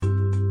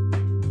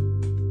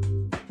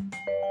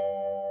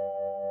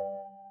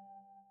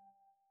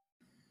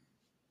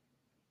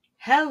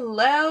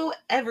Hello,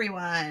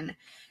 everyone,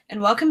 and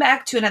welcome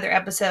back to another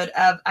episode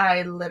of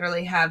I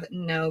Literally Have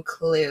No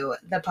Clue,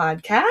 the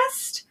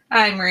podcast.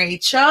 I'm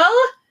Rachel.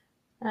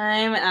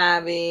 I'm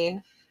Abby.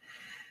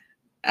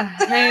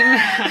 I'm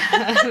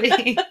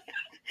Abby.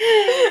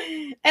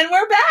 And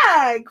we're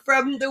back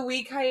from the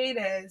week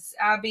hiatus.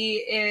 Abby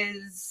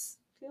is...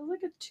 Feels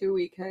like a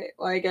 2-week hiatus.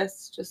 Well, I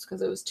guess just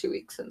because it was 2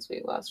 weeks since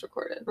we last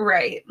recorded.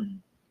 Right.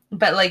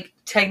 But,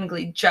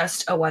 technically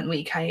just a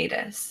 1-week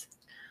hiatus.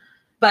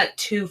 But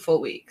 2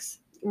 full weeks.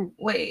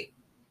 Wait,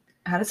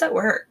 how does that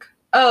work?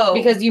 Oh.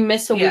 Because you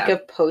miss a week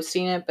of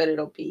posting it, but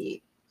it'll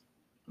be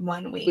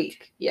 1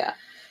 week. Yeah.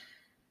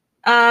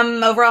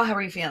 Overall, how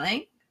are you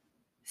feeling?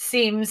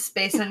 Seems,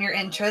 based on your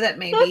intro, that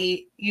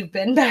maybe you've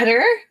been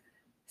better.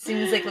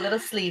 Seems like a little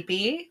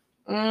sleepy.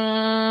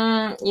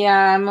 Yeah,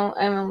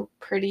 I'm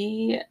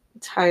pretty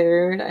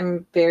tired.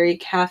 I'm very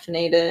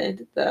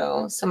caffeinated,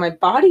 though. So my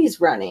body's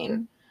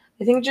running.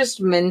 I think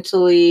just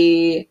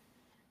mentally,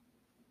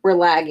 we're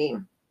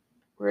lagging.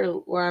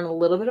 We're on a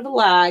little bit of a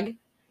lag.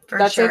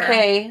 That's sure.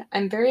 Okay.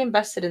 I'm very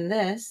invested in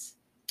this.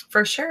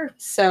 For sure.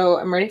 So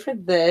I'm ready for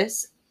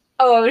this.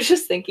 Oh, I was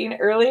just thinking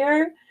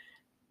earlier,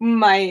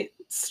 my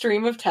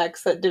stream of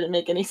text that didn't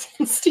make any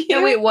sense to you.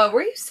 No, wait, what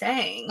were you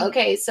saying?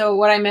 Okay, so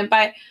what I meant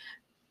by...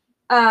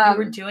 you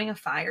were doing a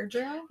fire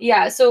drill?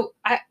 Yeah, so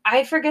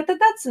I forget that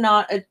that's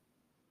not a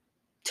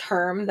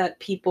term that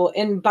people...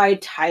 And by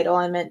title,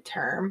 I meant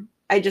term.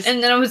 And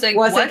then I was like,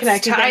 wasn't what's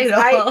connecting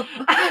title?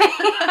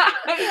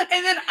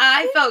 And then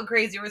I felt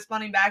crazy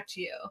responding back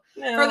to you.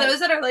 No. For those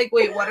that are like,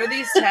 wait, what are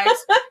these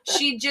texts?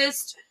 She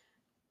just...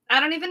 I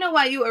don't even know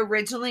why you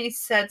originally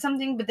said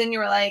something, but then you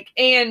were like,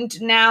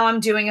 and now I'm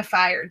doing a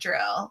fire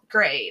drill.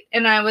 Great.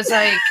 And I was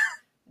like,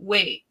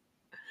 wait,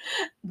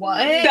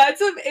 what?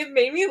 It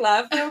made me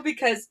laugh though,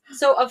 because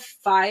so a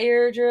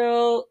fire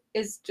drill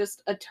is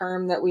just a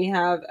term that we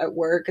have at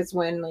work. Is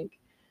when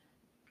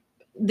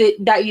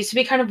that used to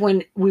be kind of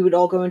when we would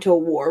all go into a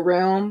war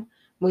room.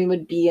 We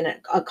would be in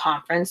a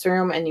conference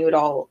room, and you would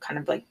all kind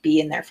of be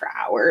in there for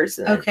hours.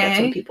 And that's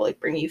when people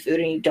bring you food,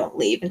 and you don't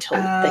leave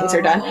until things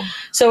are done.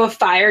 So a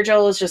fire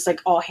drill is just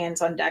all hands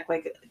on deck,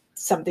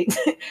 something.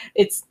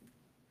 It's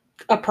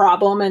a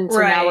problem, and so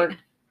now we're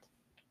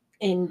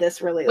in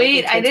this really.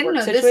 Wait, I didn't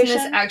know situation.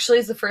 This actually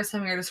is the first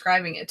time you're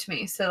describing it to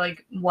me. So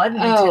what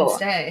an intense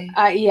day.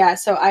 Yeah.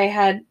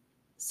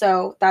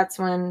 So that's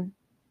when.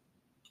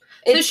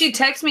 So she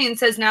texts me and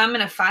says, "Now I'm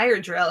in a fire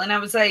drill," and I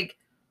was like,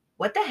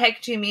 what the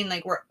heck do you mean?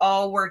 We're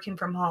all working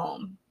from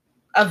home?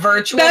 A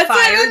virtual fire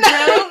drill?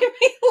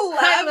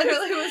 I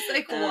literally was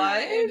like, what?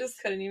 I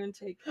just couldn't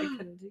take the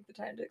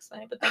time to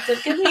explain it, but that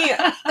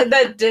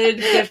did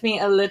give me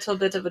a little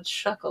bit of a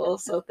chuckle,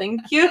 so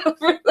thank you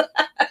for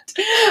that.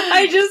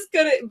 I just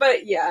couldn't,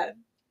 but yeah,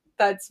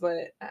 that's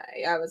what,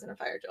 I was in a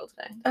fire drill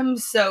today. I'm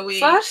so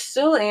weak. /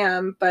 still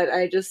am, but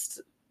I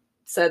just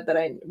said that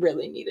I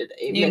really needed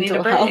a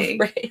mental health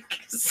break.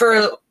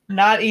 For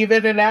not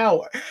even an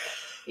hour.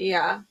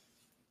 Yeah.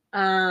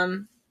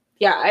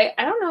 Yeah, I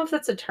don't know if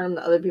that's a term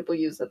that other people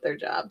use at their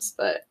jobs,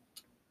 but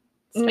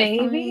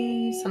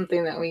maybe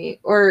something that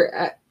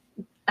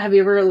have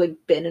you ever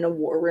been in a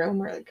war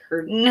room or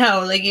heard?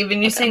 No,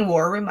 even you saying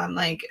war room, I'm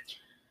like,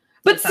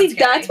 but see,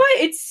 that's why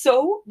it's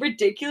so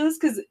ridiculous,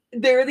 because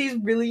there are these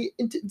really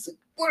intense,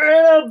 we're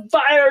in a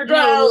fire drill.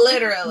 No,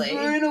 literally.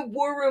 We're in a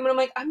war room, and I'm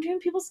like, I'm doing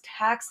people's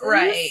taxes.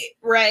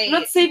 Right. I'm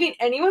not saving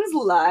anyone's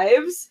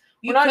lives.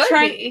 We're not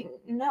trying.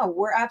 No,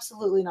 we're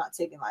absolutely not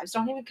saving lives.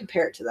 Don't even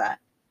compare it to that.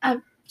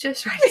 I'm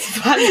just trying to be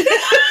funny.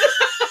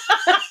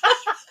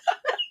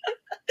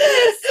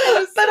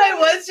 But I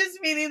was just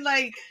meaning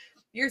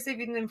you're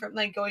saving them from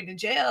going to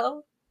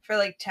jail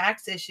for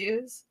tax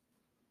issues.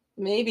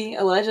 Maybe,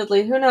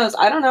 allegedly. Who knows?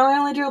 I don't know. I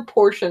only do a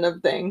portion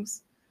of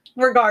things.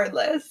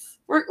 Regardless.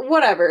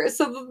 Whatever.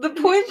 So the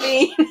point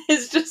being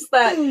is just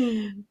that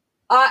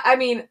I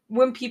mean,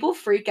 when people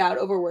freak out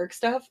over work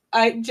stuff,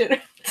 I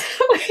generally...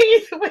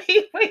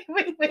 Wait.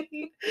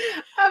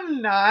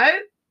 I'm not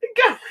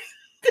going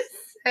to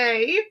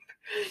say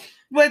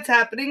what's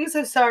happening.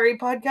 So sorry,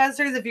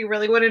 podcasters. If you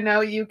really want to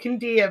know, you can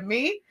DM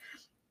me.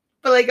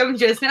 But I'm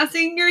just now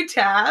seeing your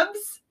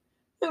tabs.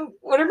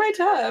 What are my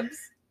tabs?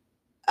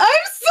 I'm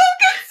so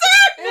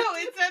concerned! No,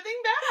 it's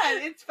nothing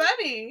bad. It's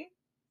funny.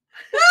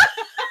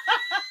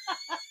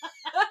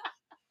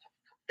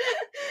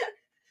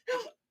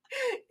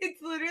 It's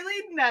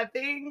literally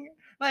nothing.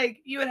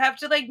 You would have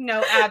to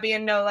know Abby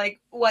and know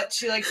what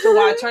she likes to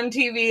watch on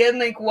TV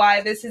and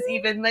why this is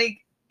even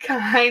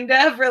kind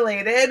of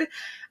related.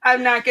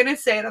 I'm not gonna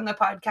say it on the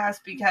podcast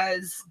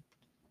because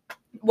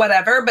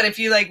whatever, but if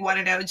you want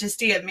to know, just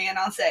DM me and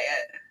I'll say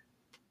it.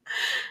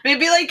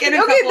 Maybe in a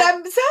couple...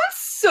 that sounds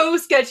so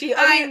sketchy.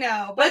 I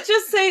know. But let's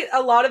just say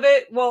a lot of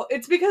it, well,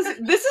 it's because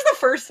this is the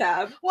first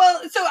tab.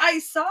 Well, so I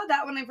saw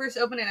that when I first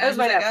opened it. I was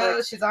like,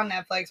 oh, she's on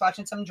Netflix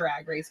watching some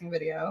drag racing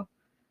video.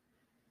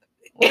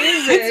 What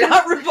is it? It's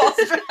not RuPaul's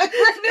Drag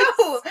Race.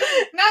 No,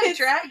 not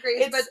drag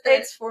race, but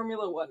it's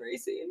Formula One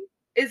racing.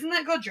 Isn't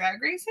that called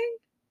drag racing?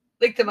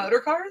 The motor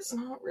cars?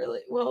 Not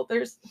really. Well,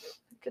 it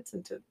gets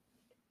into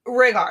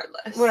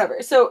regardless.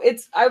 Whatever. So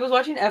I was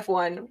watching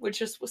F1, which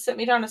just sent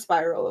me down a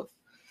spiral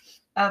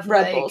of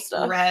Red Bull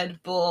stuff.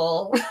 Red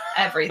Bull,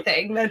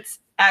 everything. That's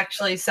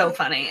actually so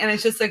funny. And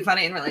it's just like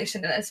funny in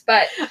relation to this.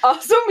 But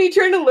also me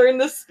trying to learn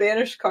the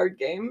Spanish card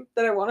game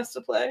that I want us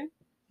to play.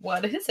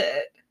 What is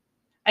it?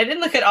 I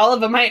didn't look at all of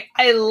them. I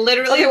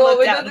literally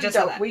looked at them just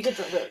on that. We could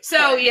do it.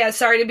 So yeah,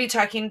 sorry to be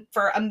talking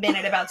for a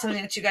minute about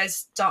something that you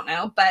guys don't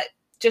know, but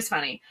just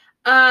funny.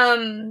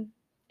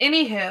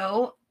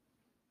 Anywho,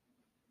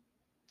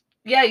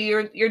 yeah,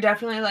 you're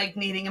definitely like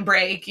needing a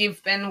break.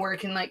 You've been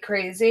working like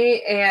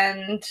crazy,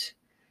 and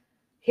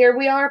here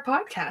we are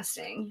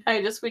podcasting.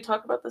 We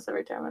talk about this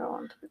every time. I don't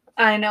want to.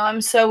 I know,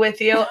 I'm so with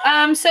you.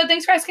 So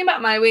thanks for asking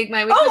about my week.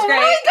 My week was great.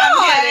 My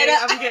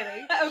God! I'm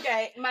kidding.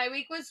 Okay. My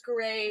week was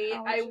great.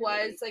 How was I your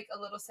was week? like a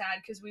little sad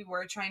because we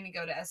were trying to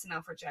go to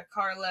SNL for Jack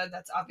Harlow.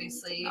 That's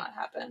obviously Did not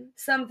happen.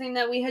 something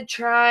that we had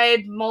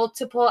tried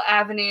multiple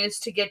avenues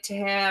to get to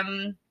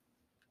him,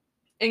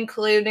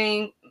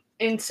 including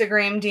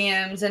Instagram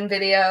DMs and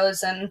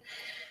videos, and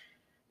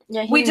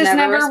Yeah, we just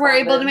never were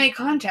able to responded. make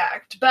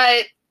contact.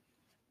 But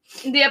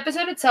the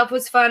episode itself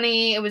was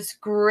funny. It was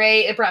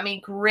great. It brought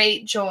me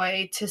great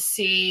joy to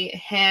see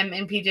him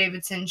and Pete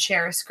Davidson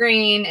share a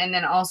screen, and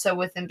then also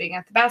with them being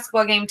at the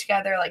basketball game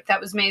together. Like, that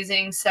was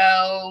amazing.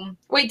 So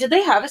Wait, did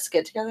they have a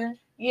skit together?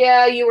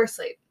 yeah, you were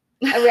asleep.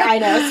 I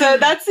know. So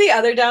that's the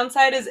other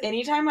downside is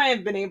anytime I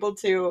have been able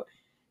to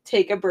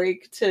take a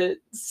break to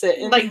sit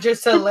and Like,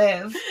 just to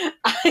live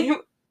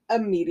I'm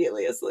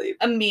immediately asleep.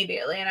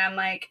 immediately. And I'm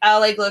like, I'll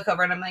like look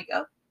over and I'm like,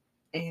 oh,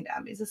 and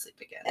Abby's asleep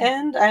again.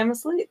 And I'm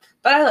asleep.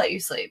 But I let you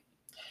sleep.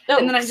 No,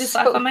 And then I just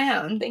laugh on my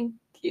own. Thank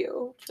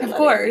you. for Of letting me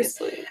course.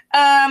 sleep.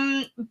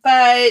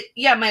 But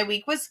yeah, my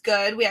week was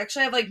good. We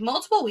actually have like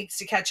multiple weeks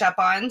to catch up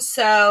on.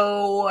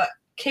 So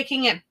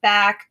kicking it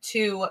back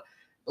to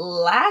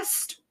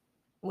last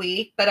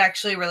week, but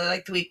actually really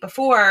like the week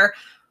before,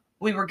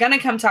 we were going to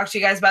come talk to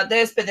you guys about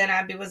this, but then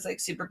Abby was like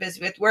super busy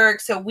with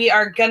work. So we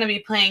are going to be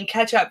playing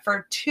catch up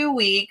for 2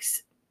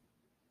 weeks,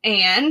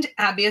 and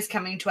Abby is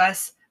coming to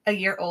us a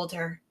year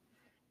older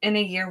and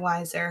a year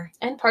wiser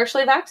And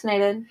partially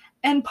vaccinated.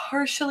 and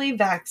partially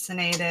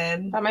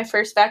vaccinated. Got my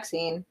first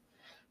vaccine.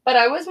 But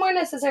I was more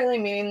necessarily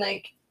meaning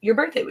like your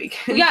birthday week.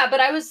 Yeah, but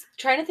I was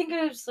trying to think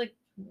of like,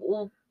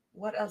 well,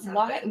 What else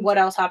why, happened? what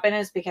else happened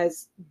is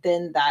because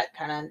then that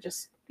kind of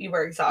just You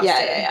were exhausted.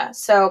 Yeah.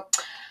 So,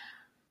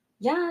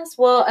 yes.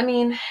 Well, I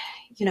mean,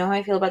 you know how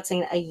I feel about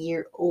saying a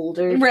year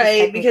older,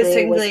 Right, because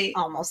it was technically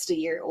almost a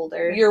year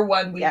older. You're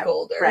 1 week Yeah,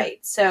 older. right?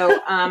 So,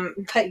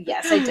 but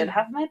yes, I did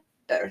have my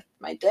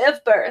day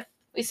of birth.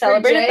 We Her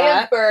celebrated day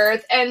that. of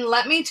birth. And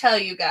let me tell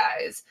you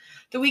guys,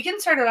 the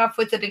weekend started off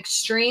with an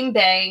extreme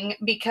bang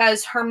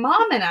because her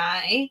mom and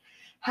I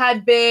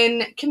had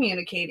been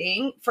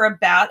communicating for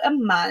about a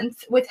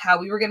month with how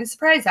we were going to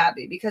surprise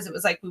Abby, because it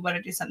was like, we want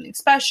to do something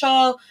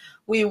special.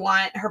 We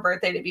want her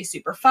birthday to be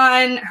super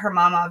fun. Her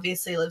mom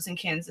obviously lives in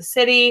Kansas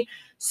City.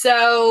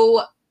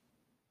 So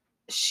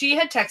she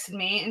had texted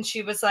me and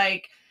she was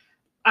like,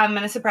 I'm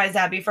going to surprise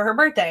Abby for her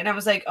birthday. And I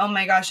was like, oh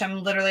my gosh,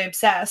 I'm literally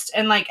obsessed.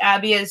 And like,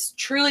 Abby is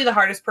truly the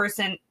hardest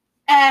person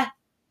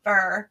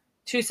ever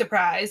to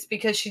surprise,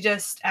 because she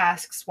just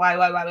asks, why?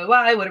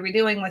 What are we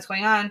doing? What's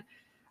going on?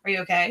 Are you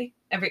okay?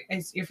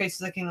 Your face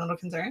is looking a little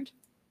concerned.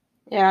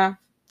 Yeah,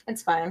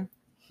 it's fine.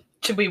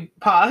 Should we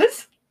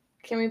pause?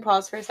 Can we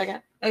pause for a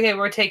second? Okay,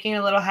 we're taking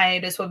a little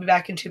hiatus. We'll be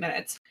back in 2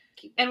 minutes.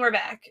 And we're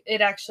back. It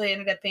actually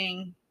ended up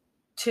being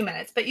 2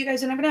 minutes, but you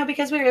guys will never know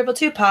because we were able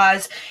to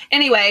pause.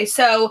 Anyway,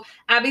 so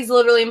Abby's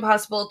literally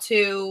impossible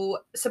to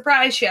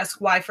surprise. She asks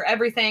why for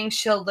everything.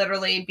 She'll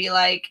literally be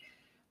like,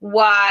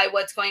 why?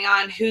 What's going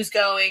on? Who's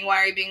going? Why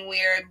are you being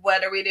weird?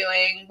 What are we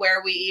doing? Where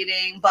are we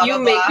eating? Blah, You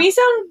blah, make blah. me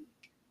sound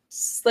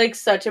like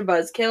such a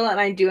buzzkill, and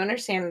I do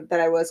understand that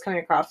I was coming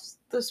across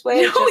this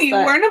way. No, you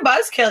weren't a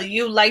buzzkill.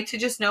 You like to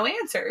just know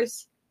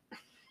answers.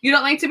 You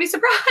don't like to be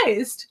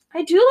surprised.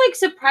 I do like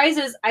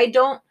surprises. I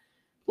don't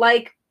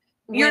like.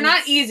 You're when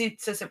not easy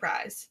to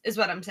surprise, is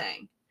what I'm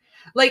saying.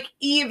 Like,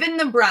 even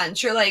the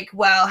brunch, you're like,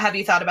 well, have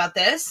you thought about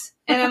this?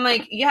 And I'm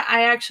like, yeah,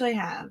 I actually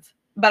have.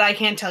 But I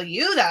can't tell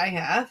you that I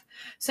have.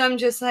 So I'm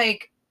just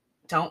like,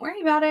 don't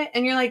worry about it.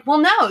 And you're like, well,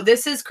 no,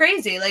 this is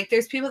crazy. Like,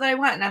 there's people that I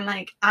want. And I'm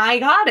like, I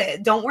got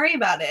it. Don't worry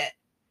about it.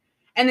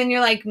 And then you're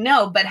like,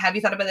 no, but have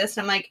you thought about this?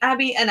 And I'm like,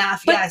 Abby,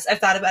 enough. But- yes, I've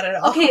thought about it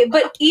all. Okay,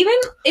 but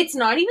it's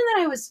not even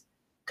that I was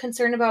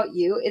concerned about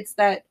you. It's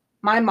that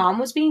my mom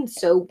was being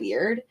so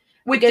weird.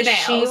 With the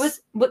Because nails.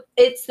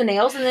 it's the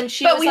nails, and then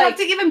she But was we like, have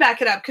to even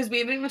back it up because we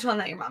haven't even told them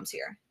that your mom's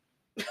here.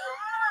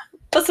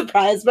 a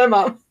surprise, my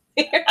mom.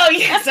 Oh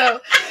yeah, so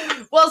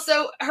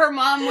her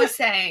mom was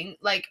saying,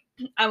 like,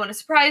 I want to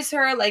surprise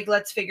her, like,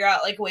 let's figure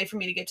out like a way for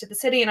me to get to the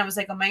city. And I was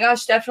like, oh my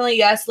gosh, definitely,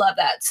 yes, love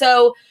that.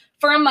 So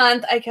for a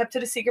month, I kept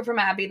it a secret from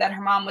Abby that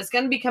her mom was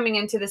going to be coming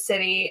into the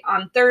city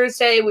on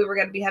Thursday. We were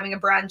going to be having a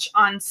brunch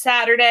on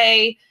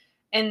Saturday,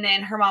 and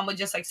then her mom would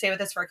just like stay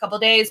with us for a couple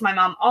days. My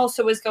mom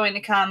also was going to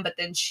come, but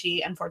then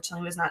she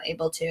unfortunately was not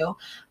able to.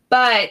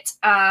 But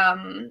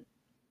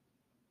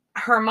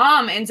her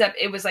mom ends up,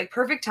 it was like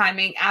perfect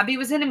timing. Abby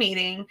was in a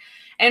meeting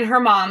and her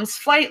mom's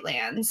flight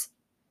lands.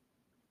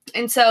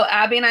 And so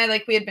Abby and I,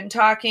 like, we had been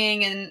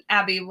talking, and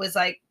Abby was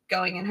like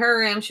going in her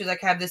room. She was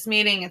like, I have this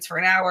meeting. It's for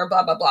an hour,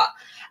 blah, blah, blah.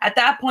 At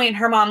that point,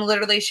 her mom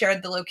literally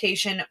shared the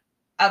location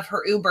of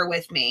her Uber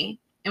with me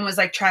and was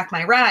like, track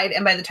my ride.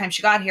 And by the time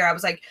she got here, I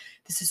was like,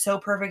 this is so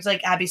perfect.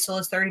 Like, Abby still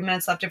has 30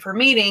 minutes left of her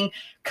meeting.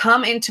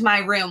 Come into my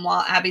room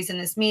while Abby's in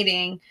this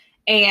meeting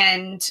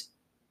and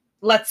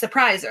let's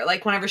surprise her.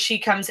 Like, whenever she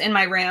comes in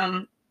my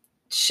room,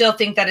 she'll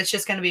think that it's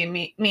just going to be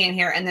me in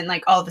here. And then,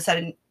 like, all of a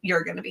sudden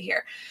you're going to be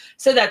here.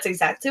 So that's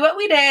exactly what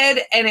we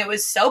did. And it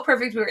was so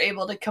perfect. We were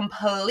able to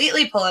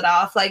completely pull it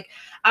off. Like,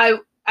 I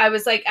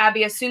was like,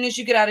 Abby, as soon as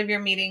you get out of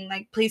your meeting,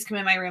 like, please come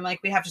in my room.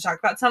 Like, we have to talk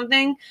about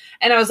something.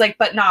 And I was like,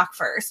 but knock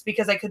first,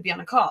 because I could be on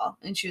a call.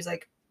 And she was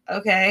like,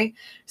 okay.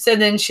 So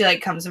then she,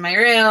 like, comes in my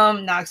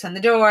room, knocks on the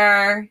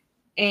door,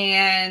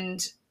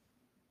 and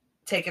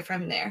take it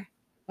from there.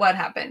 What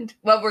happened?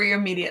 What were your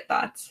immediate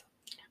thoughts?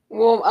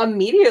 Well,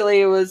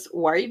 immediately it was,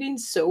 why are you being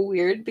so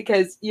weird?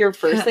 Because your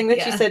first thing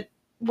that you said,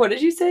 what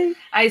did you say?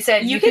 I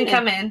said, you can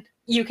come in.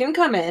 You can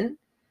come in.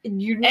 And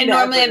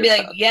normally I'd be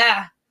like,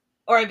 yeah.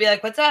 Or I'd be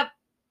like, what's up?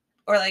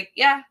 Or like,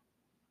 yeah.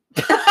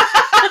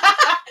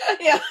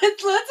 Yeah,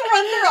 let's run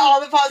through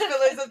all the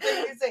possibilities of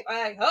things you say. I'm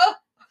like, oh.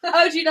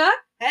 Oh, did you knock?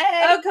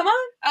 Hey. Oh, come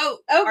on. Oh,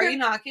 are you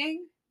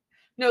knocking?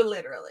 No,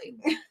 literally.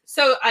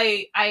 So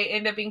I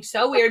end up being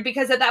so weird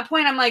because at that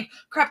point I'm like,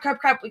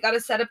 crap. We got to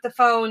set up the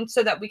phone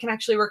so that we can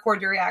actually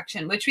record your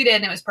reaction, which we did,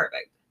 and it was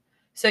perfect.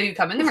 So you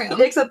come in the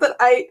room. Except that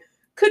I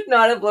could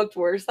not have looked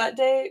worse that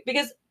day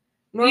because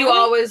normally, you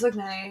always look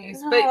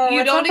nice, but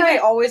you don't even. I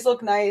always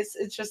look nice.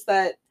 It's just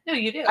that. No,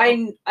 you do.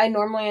 I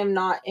normally am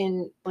not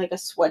in like a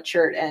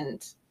sweatshirt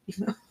and.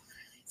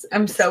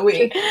 I'm so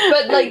weak.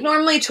 But like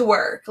normally to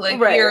work, like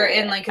you're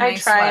in like a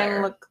nice sweater. I try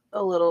and look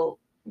a little,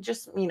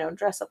 just,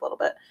 dress up a little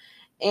bit.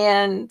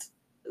 And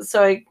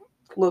so I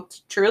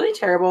looked truly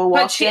terrible.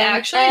 But she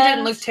actually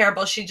didn't look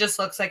terrible. She just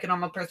looks like a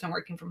normal person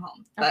working from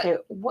home. But. Okay,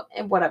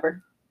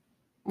 whatever.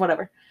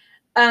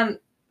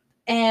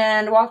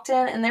 And walked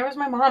in, and there was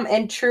my mom.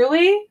 And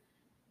truly,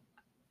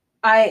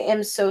 I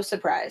am so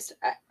surprised.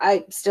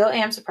 I still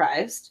am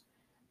surprised.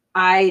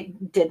 I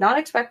did not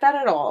expect that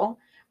at all.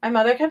 My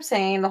mother kept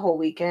saying the whole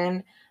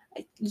weekend,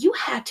 you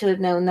had to have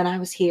known that I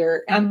was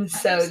here. And I'm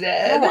so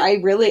dead. No, I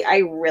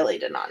really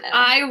did not know.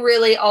 I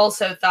really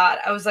also thought,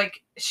 I was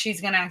like, she's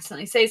going to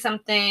accidentally say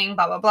something,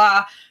 blah, blah,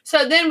 blah.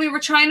 So then we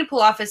were trying to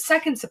pull off a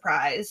second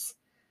surprise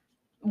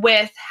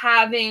with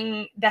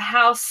having the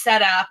house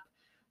set up.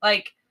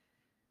 Like,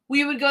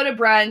 we would go to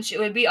brunch. It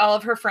would be all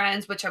of her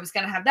friends, which I was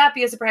going to have that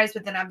be a surprise.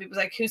 But then Abby was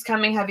like, who's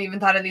coming? Have you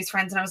even thought of these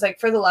friends? And I was like,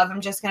 for the love, I'm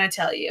just going to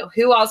tell you.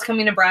 Who all's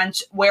coming to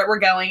brunch? Where we're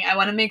going? I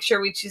want to make sure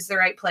we choose the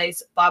right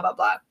place. Blah, blah,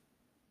 blah.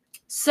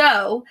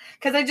 So,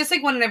 because I just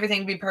like wanted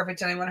everything to be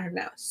perfect and I wanted her to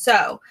know.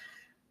 So,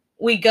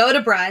 we go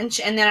to brunch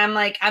and then I'm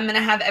like, I'm going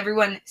to have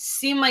everyone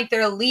seem like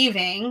they're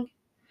leaving.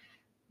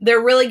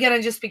 They're really going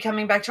to just be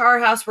coming back to our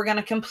house. We're going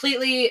to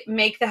completely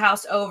make the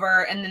house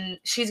over. And then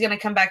she's going to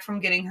come back from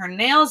getting her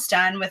nails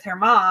done with her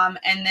mom.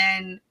 And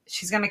then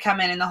she's going to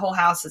come in and the whole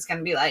house is going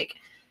to be like,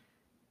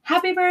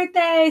 happy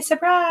birthday,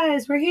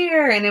 surprise, we're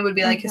here. And it would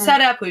be like a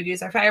setup. We'd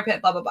use our fire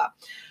pit, blah, blah, blah.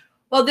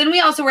 Well, then we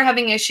also were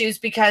having issues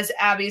because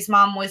Abby's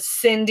mom was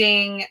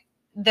sending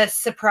the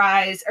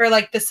surprise or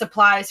like the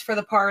supplies for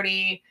the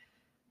party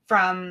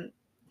from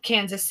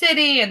Kansas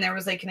City, and there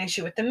was like an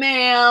issue with the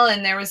mail,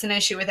 and there was an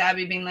issue with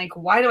Abby being like,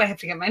 why do I have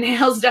to get my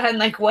nails done?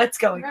 Like, what's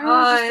going on?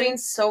 I was just being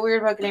so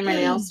weird about getting my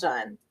nails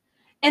done.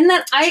 And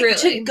then but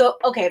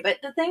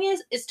the thing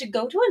is to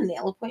go to a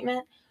nail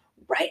appointment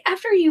right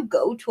after you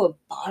go to a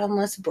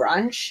bottomless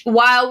brunch.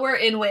 While we're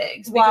in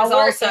wigs. Because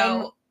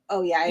also,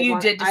 I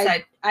did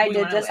decide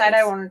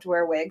I wanted to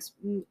wear wigs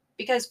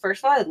because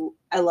first of all,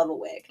 I love a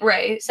wig.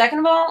 Right. Second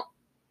of all,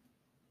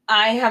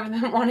 I have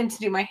been wanting to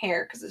do my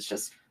hair because it's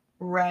just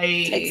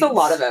takes a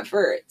lot of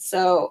effort.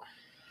 So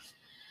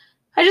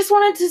I just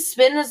wanted to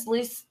spend as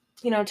least,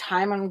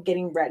 time on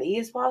getting ready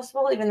as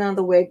possible, even though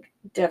the wig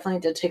definitely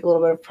did take a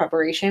little bit of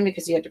preparation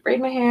because you had to braid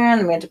my hair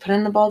and then we had to put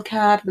in the bald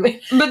cap. But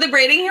the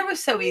braiding hair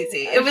was so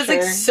easy. It was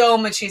like so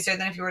much easier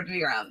than if you were to do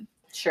your own.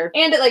 Sure.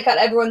 And it like got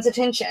everyone's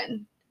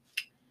attention.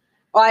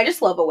 Oh, I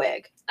just love a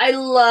wig. I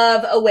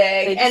love a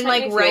wig. And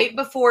like right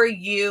before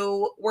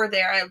you were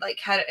there, I like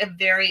had a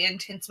very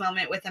intense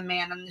moment with a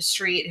man on the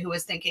street who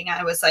was thinking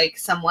I was like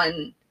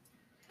someone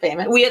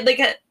famous. We had like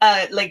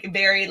a like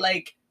very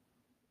like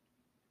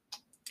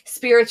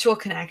spiritual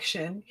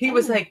connection. He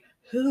was like,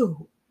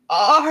 who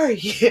are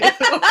you? And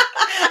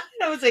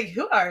I was like,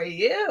 who are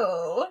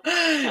you?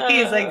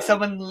 He's like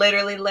someone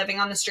literally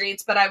living on the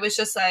streets. But I was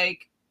just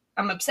like,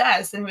 I'm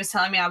obsessed. And he was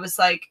telling me, I was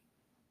like,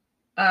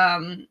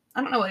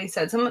 I don't know what he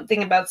said.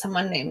 Something about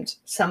someone named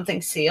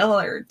something Seal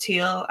or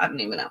Teal. I don't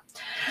even know.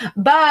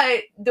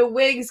 But the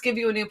wigs give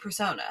you a new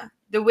persona.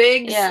 The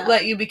wigs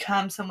let you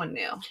become someone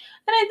new. And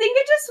I think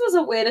it just was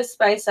a way to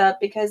spice up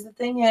because the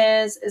thing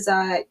is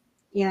that,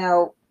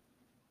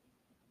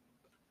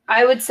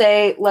 I would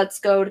say let's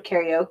go to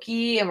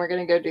karaoke and we're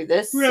gonna go do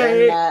this.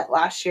 Right. And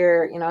last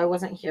year, you know, I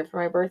wasn't here for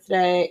my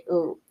birthday.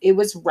 It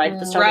was right at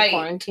the start of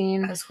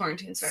quarantine. As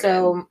quarantine started.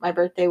 So my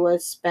birthday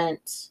was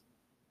spent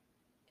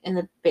in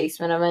the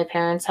basement of my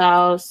parents'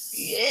 house.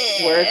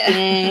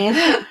 Working.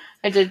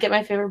 I did get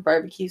my favorite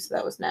barbecue, so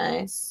that was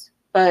nice.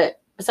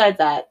 But besides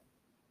that,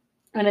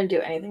 I didn't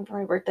do anything for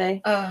my birthday.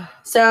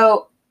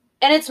 So,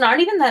 and it's not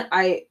even that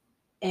I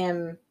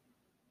am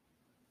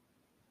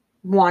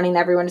wanting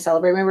everyone to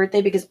celebrate my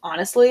birthday, because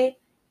honestly,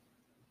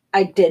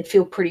 I did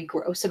feel pretty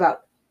gross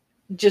about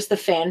just the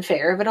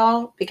fanfare of it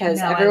all,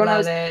 because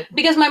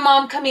because my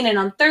mom coming in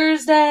on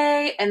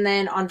Thursday, and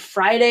then on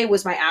Friday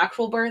was my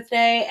actual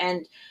birthday,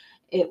 and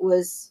it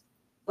was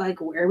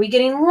like, where are we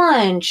getting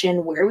lunch,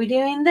 and where are we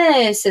doing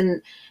this,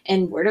 and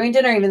we're doing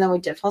dinner, even though we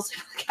did fall asleep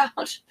on the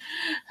couch.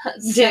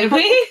 Did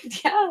we?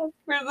 Yeah,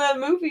 for the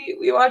movie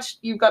we watched,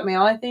 You've Got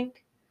Mail, I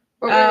think.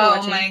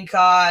 Oh my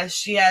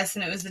gosh, yes,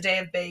 and it was the day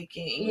of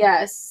baking.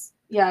 Yes.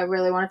 Yeah, I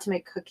really wanted to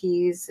make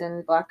cookies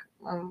and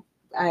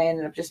I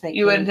ended up just making...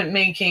 You ended up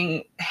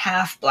making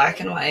half black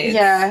and white.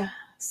 Yeah,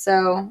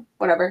 so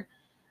whatever.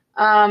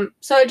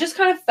 So it just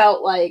kind of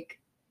felt like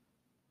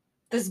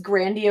this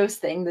grandiose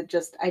thing that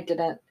just I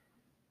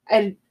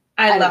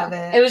love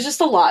it. It was just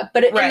a lot,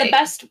 but in the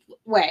best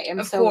way.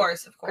 I'm so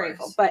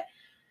grateful. But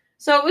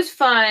so it was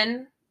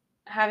fun.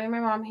 Having my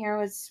mom here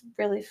was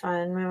really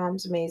fun. My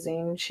mom's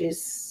amazing.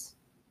 She's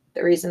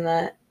the reason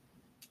that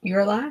you're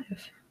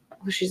alive.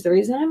 She's the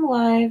reason I'm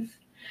alive.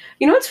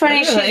 You know what's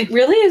funny? Really? She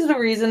really is the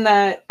reason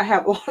that I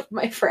have a lot of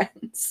my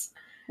friends.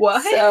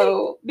 What?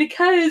 So,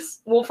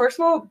 because, well, first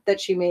of all,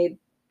 that she made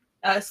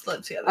us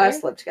live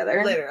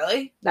together.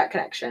 Literally. That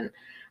connection.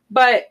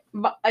 But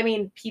I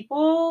mean,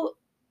 people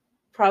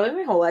probably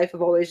my whole life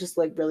have always just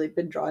like really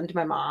been drawn to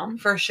my mom.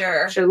 For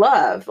sure. She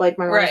love. Like,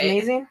 my mom's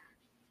amazing.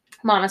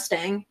 Mama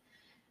Stang.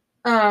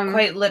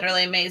 Quite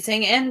literally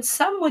amazing. And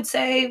some would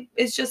say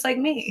it's just like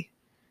me.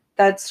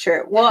 That's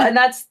true. Well, and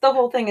that's the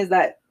whole thing, is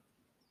that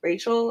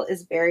Rachel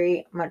is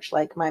very much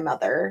like my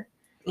mother.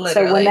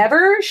 Literally. So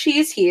whenever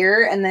she's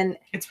here, and then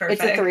it's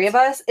perfect. It's the three of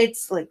us,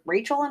 it's like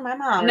Rachel and my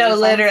mom. No,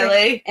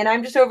 literally. And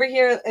I'm just over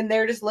here, and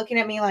they're just looking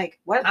at me like,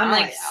 what? I'm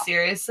like,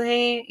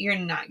 seriously? You're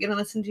not going to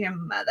listen to your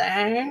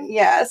mother?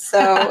 Yeah,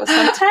 so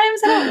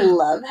sometimes I don't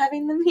love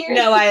having them here.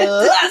 No, I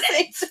love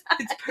it.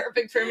 It's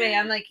perfect for me.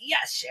 I'm like,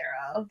 yes,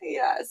 Cheryl.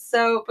 Yeah,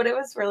 so, but it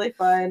was really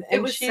fun.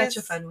 It was such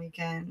a fun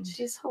weekend.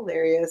 She's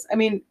hilarious. I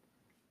mean,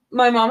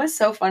 my mom is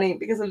so funny,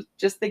 because I was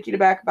just thinking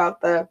back about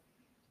the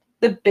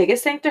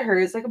biggest thing to her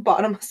is like a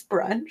bottomless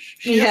brunch.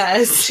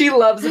 She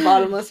loves a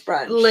bottomless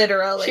brunch.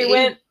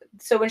 Literally.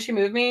 So when she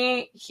moved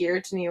me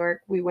here to New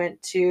York, we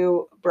went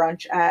to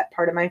brunch at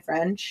Part of My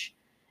French,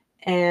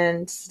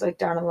 and like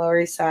down on the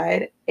Lower East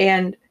Side.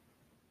 And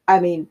I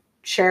mean,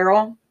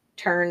 Cheryl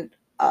turned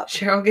up.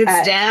 Cheryl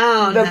gets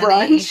down. The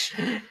brunch.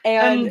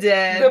 And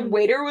the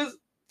waiter was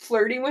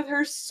flirting with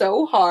her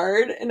so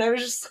hard. And I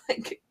was just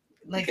like,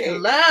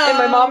 hello. And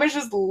my mom is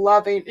just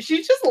loving.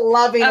 She's just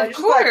loving it. Of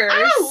course. Like,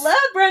 I love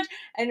brunch.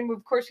 And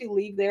of course we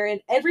leave there,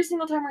 and every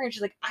single time we're here,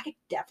 she's like, I could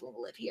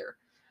definitely live here.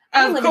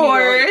 Of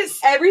course.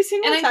 Every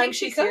single time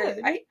she's here.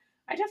 I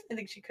definitely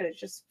think she could. It's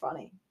just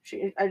funny.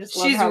 I just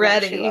love how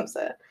much she loves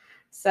it.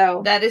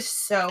 So that is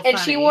so funny. And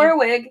she wore a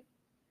wig.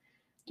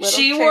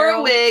 She wore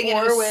a wig,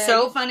 and it was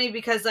so funny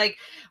because like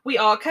we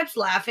all kept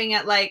laughing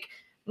at like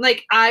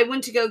I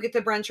went to go get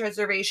the brunch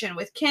reservation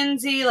with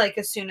Kinsey, like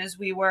as soon as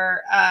we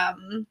were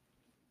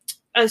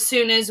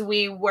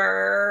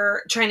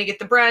trying to get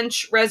the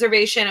brunch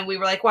reservation, and we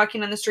were like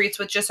walking on the streets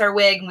with just our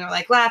wig, and we were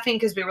like laughing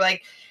because we were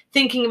like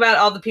thinking about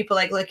all the people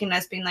like looking at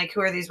us being like, who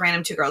are these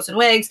random two girls in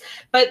wigs?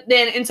 But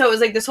then, and so it was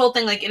like this whole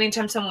thing, like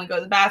anytime someone would go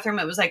to the bathroom,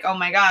 it was like, oh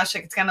my gosh,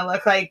 like it's gonna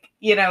look like,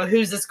 you know,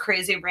 who's this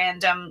crazy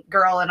random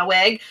girl in a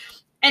wig?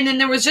 And then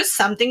there was just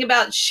something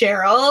about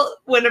Cheryl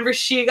whenever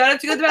she got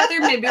up to go to the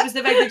bathroom. Maybe it was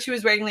the fact that she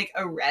was wearing like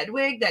a red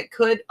wig that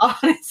could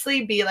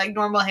honestly be like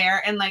normal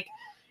hair, and like,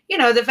 you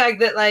know, the fact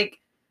that like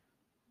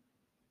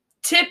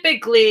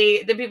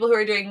typically the people who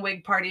are doing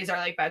wig parties are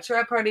like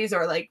bachelorette parties,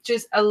 or like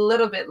just a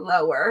little bit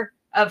lower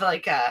of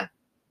like a,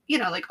 you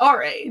know, like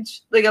our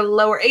age, like a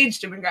lower age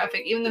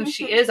demographic, even though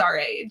she is our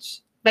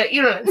age. But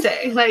you know what I'm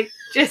saying? Like,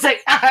 just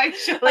like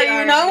actually. Like,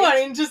 you're not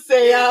wanting to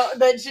say out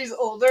that she's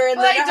older, and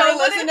then like, don't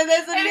listen to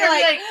this and be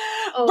like,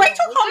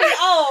 Rachel called me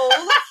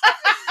old.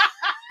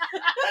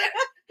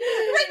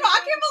 Like, I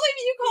can't believe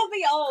you called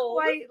me old.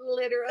 Quite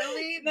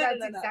literally.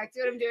 That's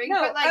exactly what I'm doing.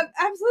 No, but like,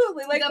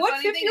 absolutely. Like,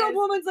 what 50-year-old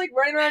woman's like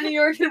running around New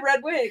York in a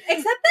red wig?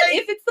 Except that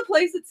if it's the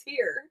place, it's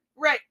here.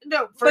 Right.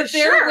 No, for but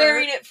they're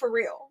wearing it for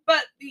real.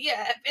 But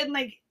yeah, and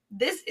like,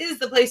 this is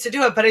the place to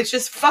do it, but it's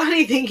just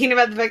funny thinking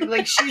about the fact that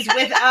like she's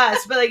with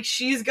us, but like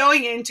she's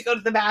going in to go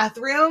to the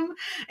bathroom,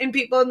 and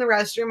people in the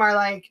restroom are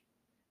like,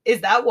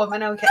 is that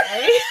woman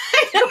okay?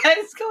 What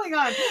is going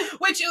on?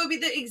 Which it would be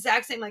the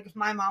exact same, like if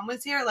my mom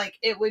was here, like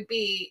it would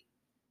be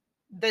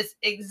this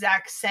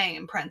exact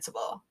same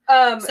principle.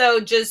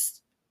 So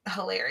just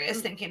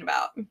hilarious thinking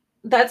about.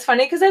 That's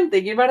funny because I'm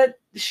thinking about it.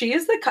 She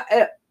is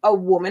the a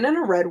woman in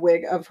a red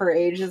wig of her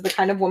age is the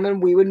kind of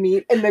woman we would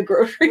meet in the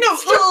grocery No,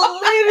 store.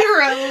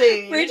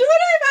 literally. Rachel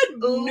and I have had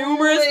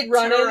numerous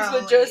run-ins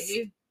with just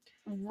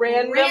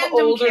random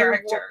older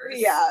characters.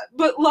 Yeah,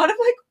 but a lot of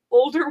like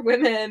older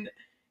women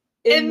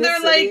in and the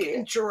they're city.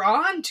 like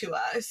drawn to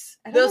us.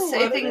 I don't They'll know say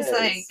what it things is.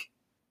 like,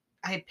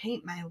 I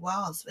paint my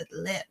walls with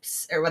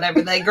lips, or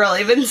whatever that girl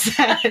even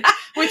said,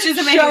 which is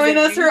amazing. Showing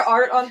us her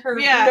art on her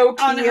Nokia.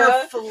 on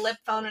her flip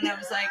phone, and I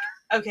was like,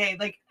 okay,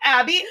 like,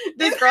 Abby,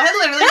 this girl had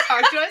literally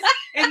talked to us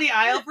in the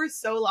aisle for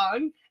so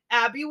long.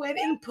 Abby went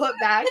and put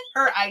back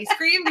her ice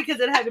cream because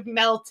it had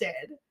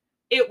melted.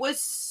 It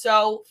was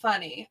so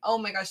funny. Oh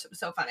my gosh, it was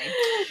so funny.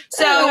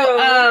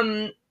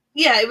 So,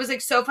 yeah, it was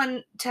like so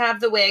fun to have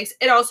the wigs.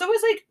 It also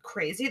was like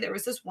crazy. There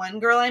was this one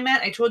girl I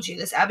met. I told you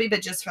this, Abby,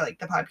 but just for like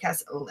the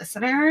podcast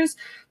listeners.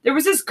 There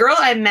was this girl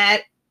I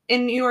met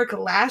in New York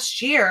last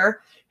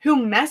year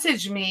who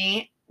messaged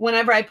me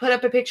whenever I put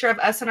up a picture of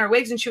us in our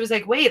wigs. And she was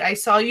like, wait, I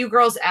saw you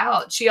girls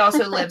out. She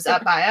also lives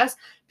up by us.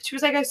 But she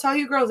was like, I saw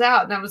you girls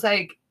out. And I was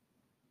like,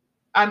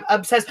 I'm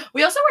obsessed.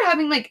 We also were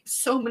having like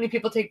so many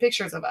people take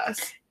pictures of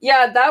us.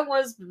 Yeah, that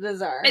was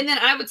bizarre. And then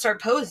I would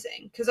start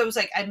posing because I was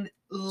like, I'm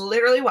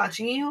literally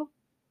watching you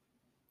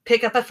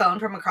pick up a phone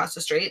from across the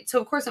street. So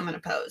of course I'm going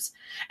to pose.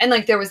 And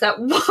like there was that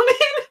woman,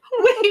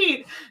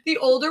 the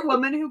older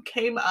woman who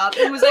came up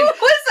and was like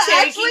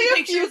taking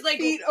pictures like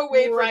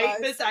away right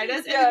from us. beside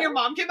us. And then your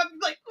mom came up and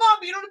was like, Mom,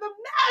 you don't have a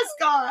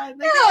mask on.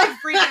 Like, you're like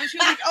freaking out. She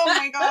was like, oh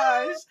my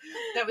gosh.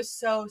 That was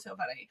so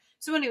funny.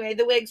 So anyway,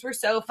 the wigs were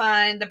so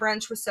fun. The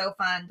brunch was so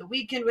fun. The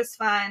weekend was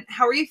fun.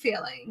 How are you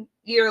feeling?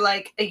 You're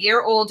like a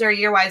year older, a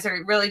year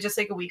wiser, really just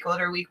like a week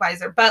older, a week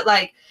wiser. But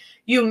like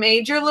you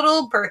made your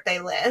little birthday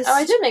list. Oh,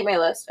 I did make my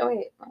list. Oh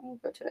wait, let me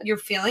go to it. You're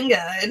feeling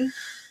good.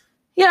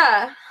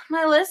 Yeah,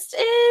 my list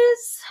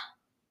is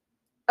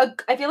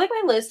I feel like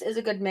my list is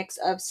a good mix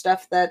of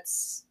stuff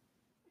that's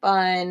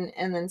fun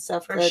and then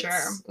stuff For that's,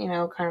 sure. you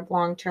know, kind of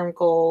long-term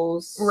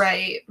goals.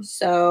 Right.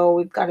 So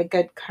we've got a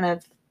good kind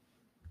of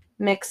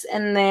mix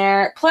in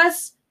there.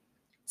 Plus,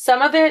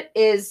 some of it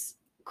is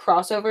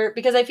crossover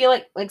because I feel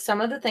like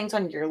some of the things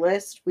on your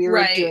list we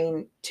were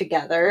doing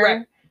together.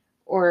 Right.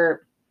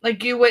 Or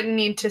like you wouldn't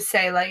need to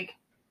say like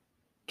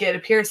get a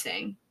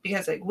piercing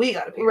because like we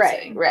got a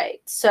piercing. Right.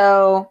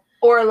 So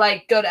or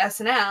like go to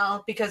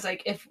SNL because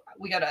like if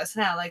we go to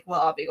SNL, like we'll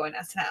all be going to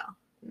SNL.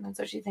 That's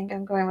what you think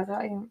I'm going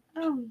without you.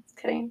 Oh, just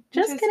kidding.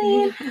 Just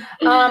kidding.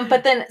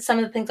 But then some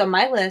of the things on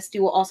my list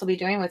you will also be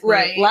doing with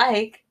me.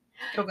 Like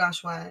oh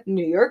gosh, what?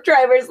 New York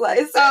driver's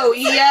license. Oh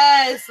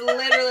yes,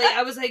 literally.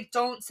 I was like,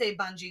 don't say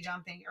bungee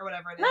jumping or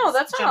whatever it is. No,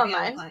 that's not jumping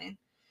on on a plane.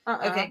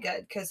 Okay,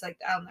 good, because like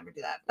I'll never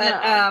do that.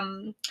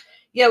 But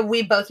yeah,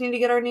 we both need to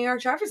get our New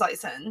York driver's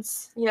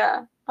license.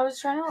 Yeah, I was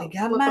trying to. I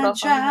got my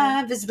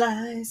driver's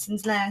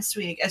license last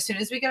week. As soon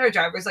as we get our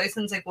driver's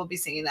license, like we'll be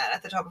singing that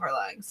at the top of our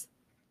lungs.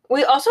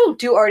 We also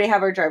do already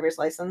have our driver's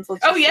license.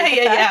 Oh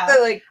yeah.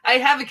 But, like I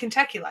have a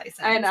Kentucky license,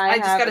 and I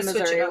just got to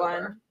switch it over.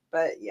 One.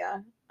 But yeah.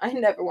 I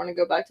never want to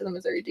go back to the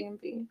Missouri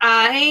DMV.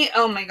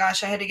 Oh my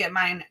gosh, I had to get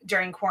mine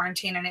during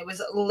quarantine and it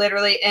was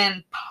literally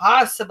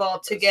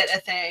impossible to get a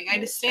thing. I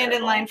had to stand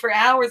in line for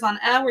hours on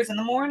hours in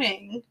the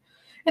morning.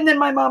 And then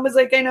my mom was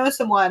like, I know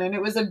someone. And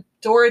it was a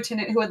door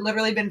attendant who had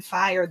literally been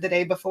fired the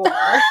day before.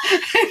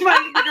 And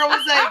my girl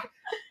was like,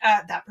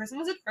 that person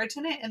was a door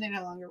attendant and they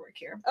no longer work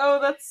here. Oh,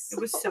 it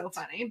was so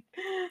funny.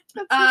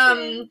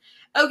 That's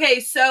okay,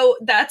 so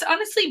that's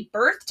honestly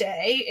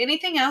birthday.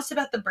 Anything else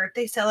about the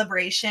birthday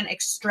celebration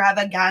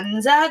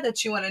extravaganza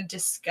that you want to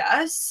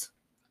discuss?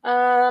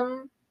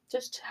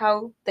 Just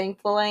how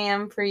thankful I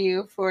am for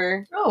you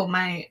for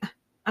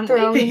I'm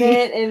throwing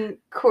it and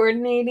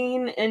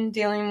coordinating and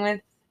dealing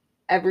with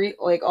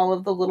all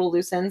of the little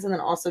loose ends and then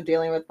also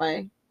dealing with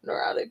my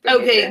neurotic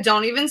behavior. Okay,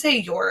 don't even say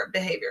your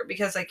behavior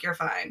because like you're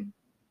fine.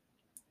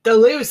 The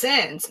loose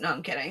ends. No,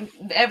 I'm kidding.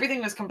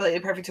 Everything was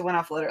completely perfect. It went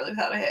off literally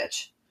without a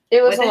hitch.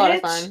 It was a lot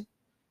of fun.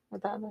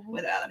 Without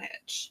a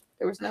hitch.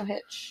 There was no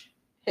hitch.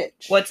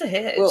 What's a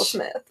hitch? Will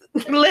Smith.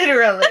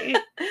 Literally.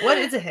 What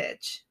is a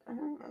hitch?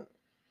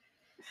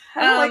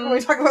 I don't like when we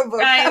talk about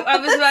vocab. I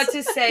was about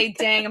to say,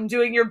 dang, I'm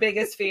doing your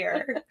biggest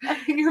fear.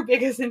 Your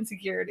biggest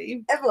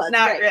insecurity.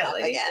 Not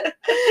really.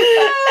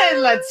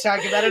 And let's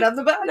talk about it on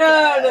the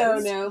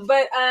podcast. No.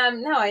 But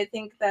no, I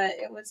think that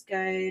it was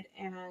good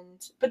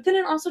but then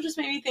it also just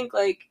made me think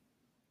like,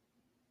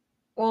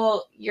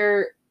 well,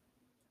 your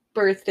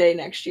birthday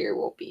next year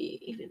will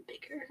be even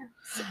bigger.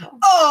 So.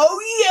 Oh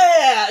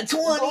yeah,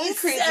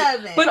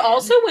 27. But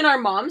also when our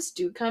moms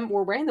do come,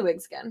 we're wearing the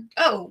wigs again.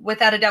 Oh,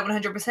 without a doubt,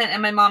 100%.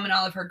 And my mom and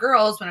all of her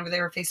girls, whenever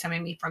they were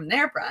FaceTiming me from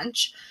their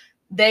brunch,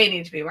 they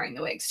need to be wearing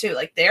the wigs too.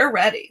 Like they're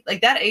ready.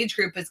 Like that age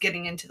group is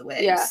getting into the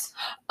wigs. Yeah.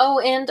 Oh,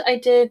 and I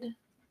did.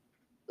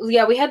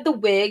 Yeah, we had the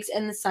wigs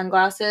and the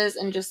sunglasses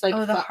and just like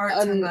the heart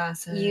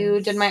sunglasses. You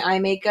did my eye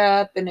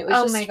makeup and it was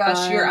oh my gosh,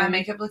 fun. Your eye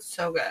makeup looked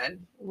so good.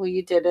 Well,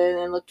 you did it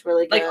and it looked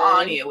really good. Like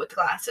on you with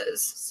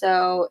glasses.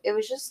 So it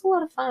was just a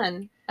lot of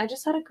fun. I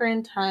just had a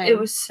grand time. It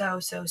was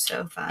so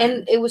fun.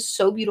 And it was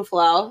so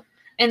beautiful out.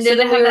 And So did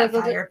then it we have were that able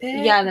to- fire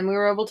pit? Yeah, then we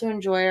were able to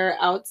enjoy her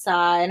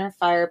outside in her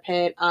fire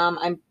pit.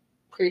 I'm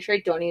pretty sure I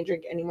don't need to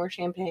drink any more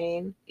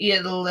champagne.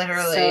 Yeah,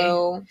 literally.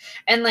 So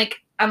And, like,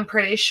 I'm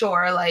pretty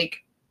sure,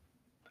 like,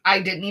 I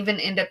didn't even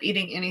end up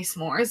eating any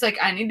s'mores. Like,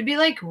 I need to be,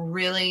 like,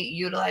 really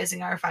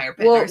utilizing our fire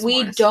pit. well, and our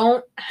we s'mores.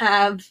 don't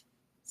have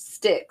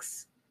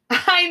sticks,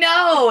 I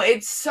know.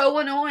 It's so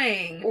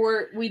annoying.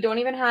 or we don't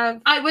even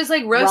have. I was,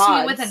 like, roasting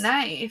it with a rods.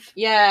 knife.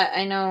 Yeah,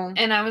 I know.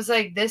 And I was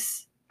like,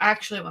 this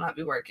actually will not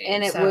be working.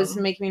 And it so- was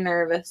making me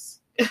nervous.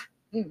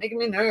 making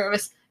me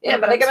nervous. Yeah,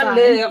 but I I got fine.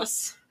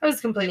 nervous. I was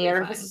completely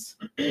Nervous.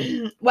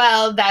 fine.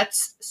 Well,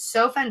 that's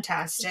so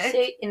fantastic.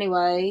 So,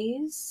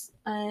 anyways,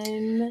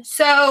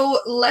 So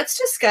let's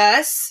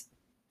discuss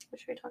what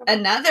should we talk about?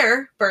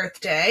 another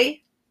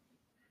birthday.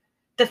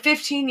 The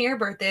 15-year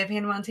birthday of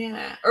Hannah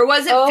Montana. Or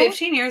was it Oh.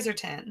 15 years or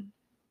 10?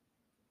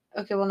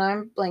 Okay, well now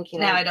I'm blanking.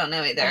 Now out. I don't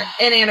know either.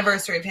 An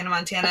anniversary of Hannah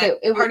Montana.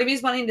 Okay, Part of me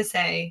is wanting to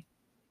say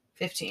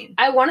 15.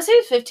 I want to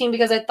say 15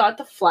 because I thought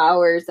the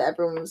flowers that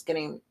everyone was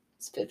getting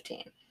was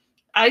 15.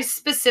 I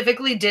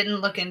specifically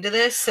didn't look into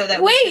this so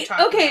that we could Wait, talk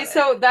okay, about it.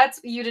 so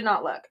that's you did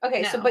not look.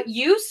 Okay, so No. but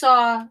you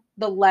saw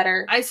the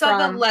letter. I saw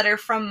from- the letter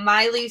from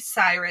Miley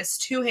Cyrus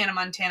to Hannah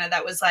Montana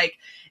that was like,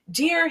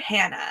 "Dear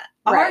Hannah,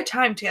 our Right.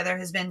 time together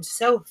has been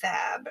so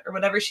fab," or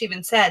whatever she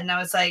even said, and I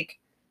was like,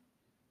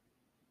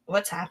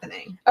 "What's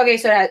happening?" Okay,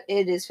 so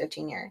it is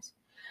 15 years.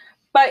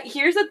 But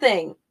here's the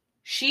thing.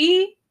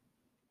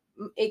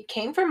 It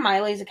came from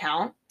Miley's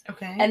account,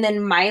 Okay. and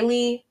then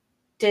Miley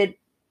did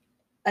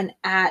an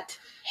at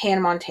Hannah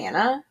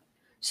Montana.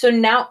 So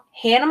now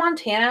Hannah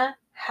Montana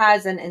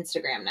has an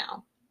Instagram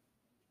now.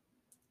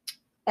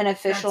 An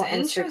official That's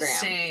Instagram.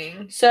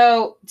 interesting.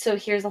 So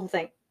here's the whole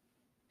thing.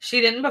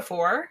 She didn't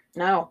before.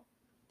 No.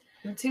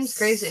 That seems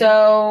crazy.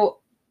 So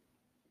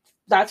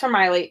that's from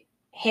Miley.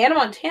 Hannah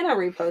Montana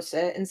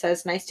reposted it and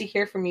says, "Nice to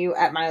hear from you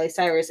at Miley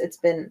Cyrus. It's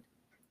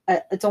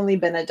only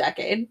been a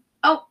decade."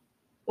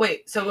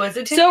 Wait, so was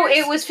it 10 So years?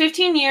 it was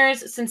 15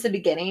 years since the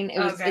beginning.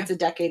 Okay. It's a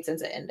decade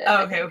since it ended. Oh,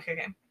 I okay, think.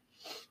 okay.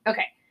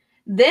 Okay.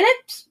 Then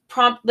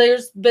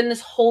there's been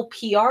this whole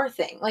PR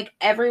thing. Like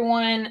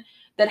everyone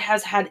that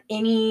has had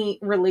any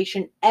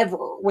relation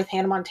ever with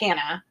Hannah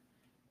Montana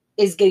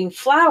is getting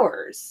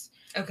flowers.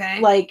 Okay.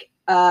 Like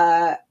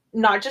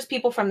not just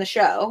people from the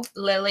show.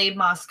 Lily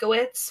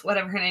Moskowitz,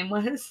 whatever her name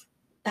was.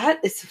 That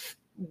is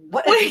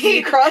what Wait,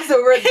 a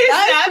crossover. Is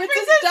that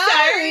Princess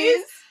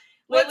Diaries?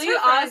 What's Lily her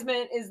friend?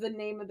 Osment is the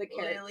name of the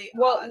character. Lily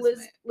well,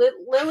 Osment.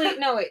 Lily.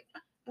 No, wait.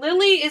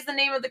 Lily is the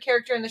name of the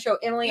character in the show.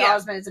 Emily Yeah.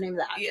 Osment is the name of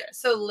the actress. Yeah,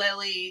 so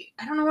Lily.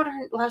 I don't know what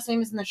her last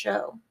name is in the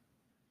show.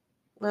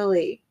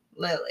 Lily.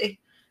 Lily.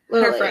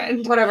 Lily.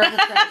 friend. Whatever her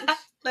friend.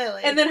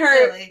 Lily. And then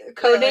her Lily.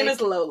 code name Lily. is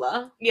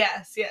Lola.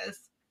 Yes,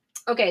 yes.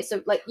 Okay,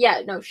 so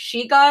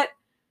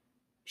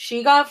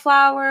she got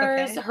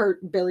flowers. Okay. Her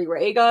Billy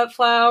Ray got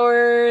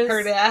flowers.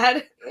 Her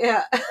dad.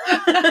 Yeah.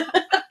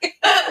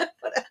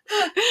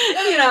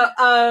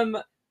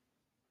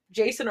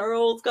 Jason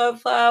Earls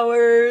got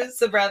flowers.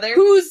 The brother.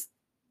 Who was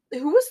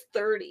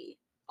 30.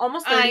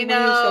 Almost 30 I when he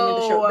was filming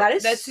the show. know. That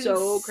is That's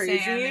so crazy.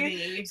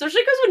 insanity.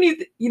 Especially because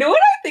when you know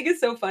what I think is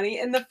so funny?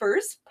 In the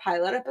first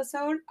pilot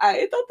episode,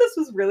 I thought this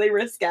was really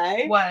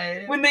risque.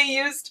 What? When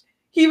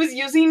he was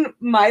using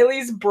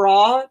Miley's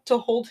bra to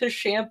hold his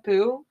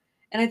shampoo.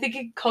 And I think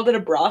he called it a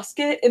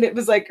brasket. And it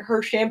was like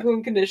her shampoo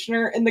and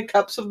conditioner in the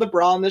cups of the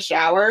bra in the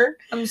shower.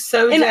 I'm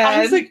so And dead. I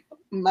was like, oh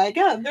my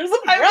God, there's a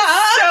bra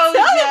I'm so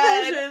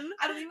dead. television.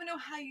 I don't even know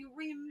how you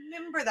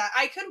remember that.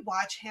 I could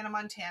watch Hannah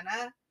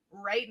Montana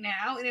right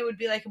now, and it would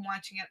be like I'm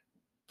watching it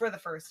for the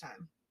first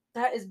time.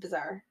 That is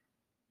bizarre.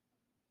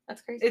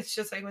 That's crazy. It's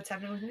just like what's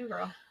happening with New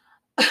Girl.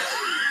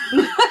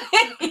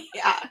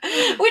 Yeah.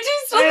 Which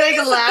is I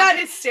like laugh that,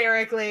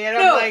 hysterically, and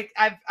No. I'm like,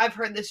 I've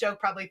heard this joke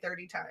probably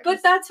 30 times. but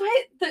that's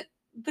why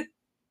the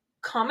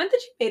comment that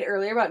you made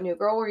earlier about New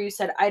Girl, where you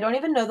said, I don't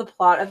even know the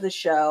plot of the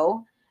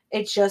show.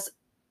 It's just,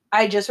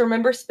 I just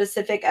remember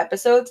specific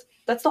episodes.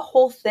 That's the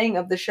whole thing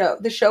of the show.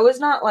 The show is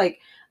not like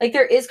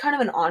there is kind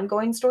of an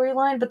ongoing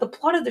storyline, but the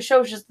plot of the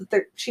show is just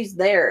that she's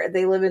there.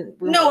 They live in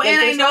no, like, and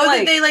I there's know not,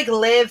 that they like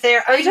live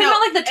there. Are you I talking know,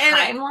 about like the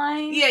and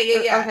timeline?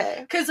 Yeah. Okay.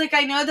 Because like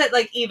I know that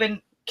like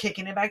even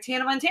kicking it back to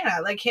Hannah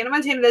Montana, like Hannah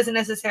Montana doesn't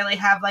necessarily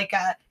have like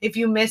a if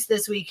you miss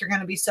this week you're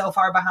going to be so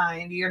far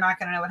behind you're not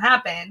going to know what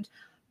happened.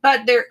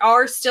 But there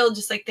are still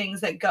just like things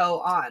that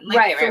go on, like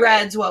Right.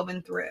 threads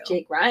woven through.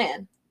 Jake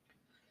Ryan.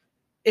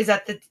 Is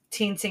that the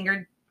teen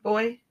singer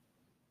boy?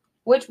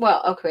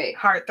 Okay.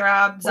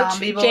 Heartthrob,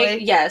 zombie boy? Jake,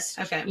 yes.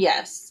 Okay.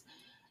 Yes.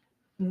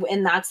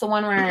 And that's the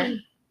one where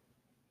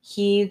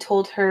he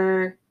told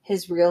her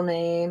his real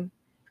name,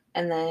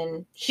 and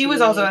then He was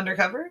also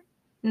undercover?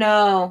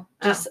 No,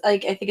 just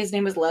like I think his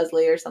name was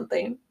Leslie or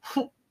something.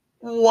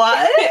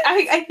 What?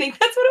 I think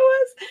that's what it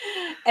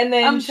was. And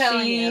then I'm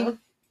telling she you.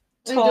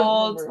 I don't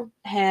told remember.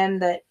 him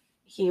that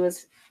she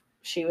was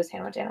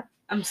Hannah Montana.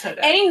 I'm so dead.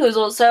 Any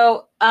hoozle.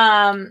 So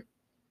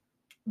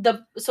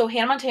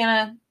Hannah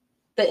Montana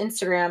the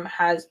Instagram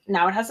has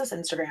this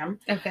Instagram.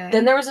 Okay.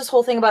 Then there was this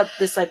whole thing about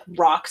this like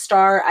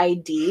Rockstar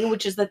ID,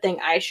 which is the thing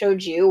I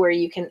showed you where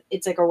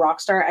it's like a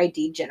Rockstar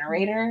ID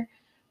generator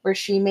where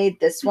she made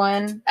this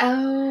one.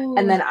 Oh.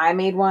 And then I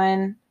made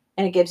one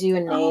and it gives you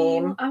a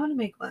name. I want to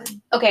make one.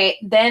 Okay.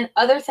 Then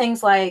other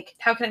things like.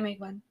 How can I make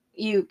one?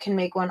 You can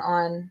make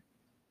one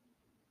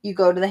you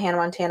go to the Hannah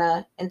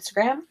Montana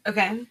Instagram.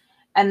 Okay.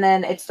 And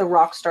then it's the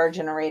Rockstar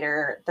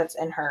generator that's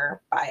in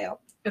her bio.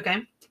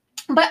 Okay.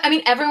 But I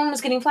mean, everyone was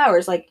getting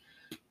flowers. Like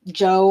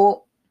Jonas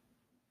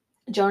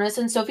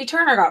and Sophie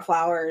Turner got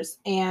flowers.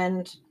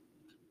 And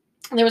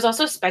there was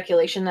also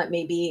speculation that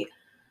maybe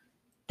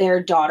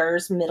their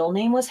daughter's middle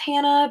name was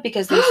Hannah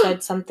because they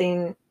said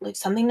something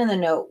in the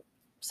note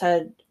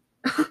said.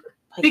 Like,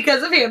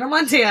 because of Hannah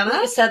Montana?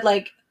 It said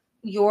like,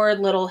 your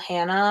little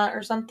Hannah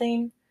or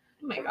something.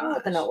 Oh my god. I don't know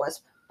what the note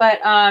was. But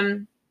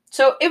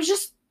so it's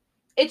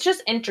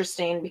just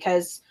interesting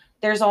because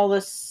there's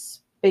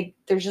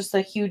just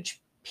a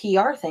huge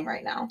PR thing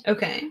right now.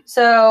 Okay.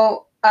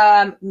 So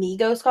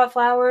Migos got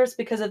flowers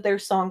because of their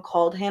song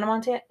called Hannah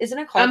Montana. Isn't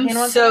it called Hannah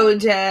Montana? I'm so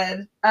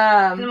dead.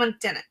 Hannah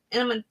Montana.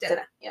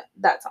 Yeah,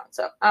 that song.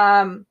 So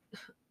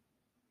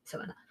so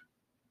enough.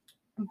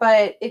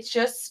 But it's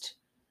just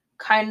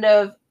kind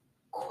of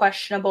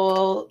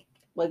questionable,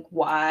 like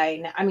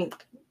why. I mean,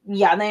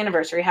 yeah, the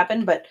anniversary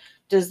happened, but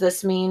does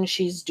this mean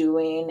she's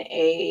doing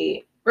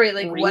a right,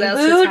 like reboot? What else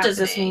is happening? Does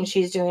this mean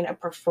she's doing a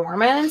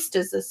performance?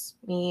 Does this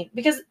mean,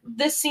 because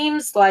this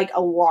seems like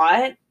a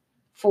lot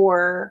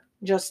for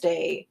just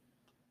a,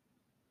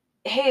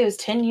 hey, it was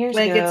 10 years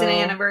ago. Like it's an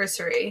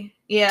anniversary.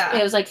 Yeah.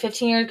 It was like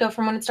 15 years ago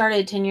from when it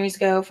started, 10 years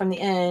ago from the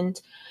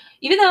end.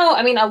 Even though,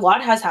 I mean, a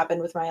lot has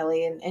happened with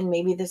Miley, and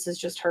maybe this is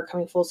just her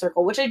coming full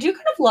circle, which I do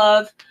kind of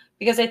love,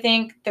 because I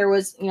think there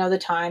was, the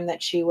time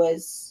that she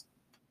was,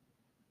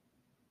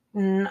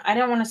 I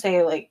don't want to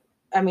say like,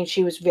 I mean,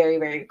 she was very,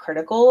 very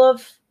critical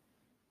of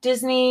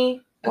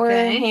Disney or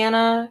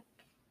Hannah,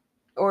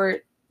 or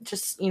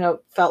just,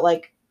 felt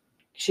like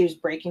she was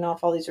breaking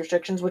off all these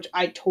restrictions, which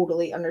I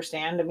totally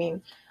understand. I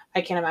mean,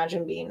 I can't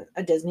imagine being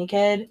a Disney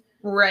kid.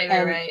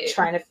 Right.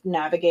 Trying to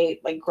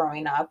navigate like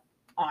growing up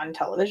on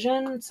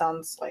television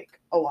sounds like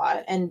a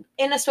lot. And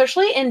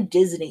especially in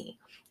Disney.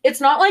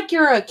 It's not like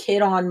you're a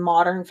kid on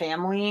Modern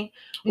Family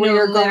where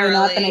you're growing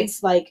up and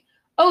it's like,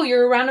 oh,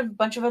 you're around a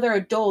bunch of other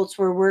adults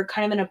where we're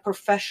kind of in a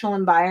professional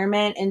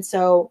environment. And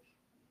so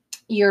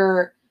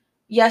you're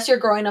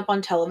growing up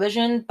on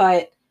television,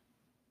 but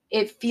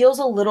it feels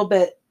a little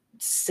bit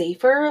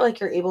safer. Like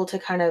you're able to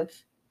kind of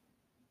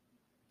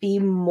be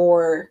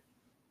more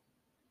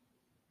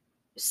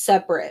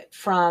separate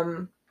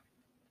from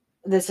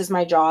this is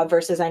my job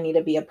versus I need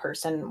to be a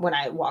person when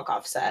I walk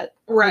off set.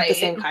 Right. Like the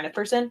same kind of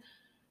person.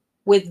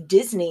 With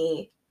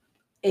Disney,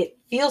 it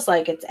feels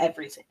like it's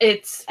everything.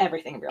 It's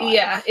everything in real life.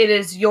 Yeah, it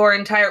is your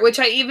entire, which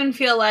I even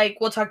feel like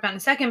we'll talk about in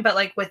a second, but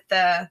like with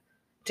the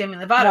Demi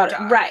Lovato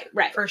doc,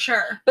 right, for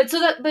sure. But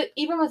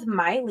even with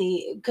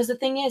Miley, because the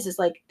thing is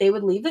like they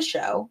would leave the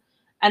show,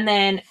 and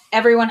then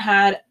everyone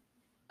had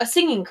a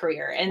singing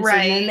career, and so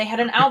then they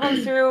had an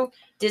album through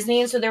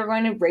Disney, and so they were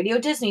going to Radio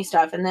Disney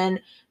stuff, and then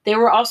they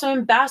were also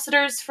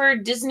ambassadors for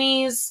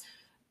Disney's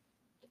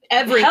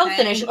everything. Health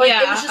initiative. Like,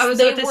 yeah, it was just, I was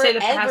they about to were say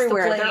the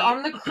everywhere. Past the They're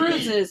on the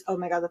cruises. Oh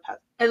my god, the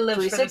I live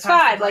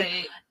 365,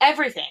 like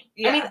everything.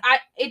 Yeah. I mean,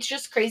 it's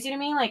just crazy to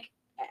me. Like,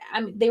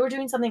 I mean, they were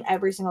doing something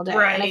every single day,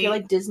 right. and I feel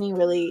like Disney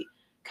really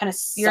kind of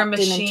sucked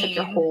in and took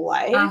your whole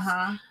life.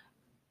 Uh-huh.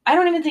 I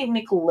don't even think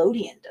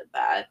Nickelodeon did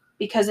that,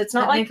 because it's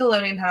not like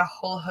Nickelodeon had a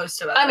whole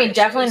host of other issues.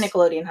 Definitely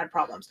Nickelodeon had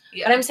problems.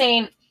 Yeah. But I'm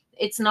saying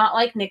it's not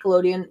like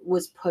Nickelodeon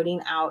was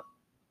putting out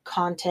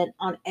content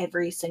on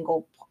every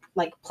single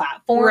like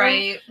platform,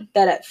 right?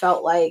 That it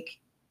felt like,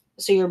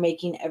 so you're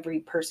making every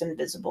person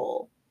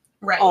visible,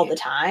 right, all the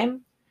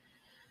time.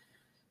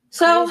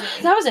 So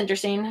crazy. That was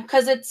interesting,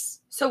 because it's.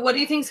 So what do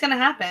you think is going to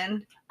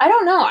happen? I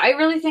don't know. I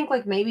really think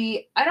like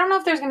maybe, I don't know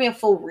if there's going to be a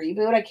full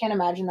reboot. I can't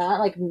imagine that.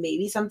 Like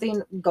maybe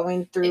something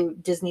going through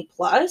Disney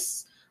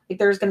Plus. Like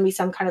there's going to be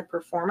some kind of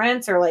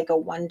performance or like a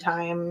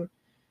one-time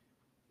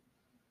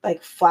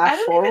like flash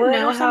forward. I don't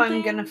even know how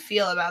I'm going to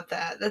feel about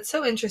that. That's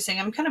so interesting.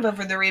 I'm kind of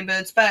over the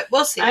reboots, but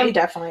we'll see. I'm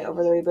definitely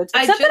over the reboots.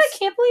 Except that I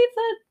can't believe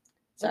that.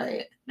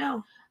 Sorry.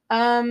 No.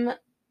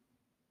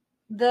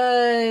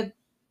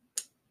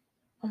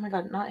 Oh my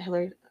god, not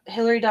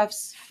Hillary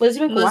Duff's Lizzie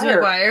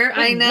McGuire.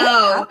 I know.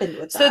 What happened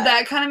with that? So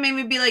that kind of made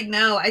me be like,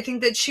 no. I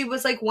think that she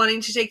was like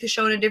wanting to take the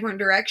show in a different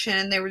direction,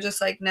 and they were just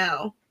like,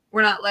 no,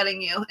 we're not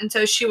letting you. And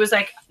so she was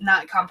like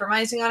not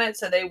compromising on it,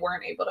 so they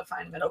weren't able to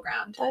find middle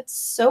ground. That's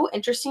so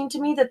interesting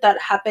to me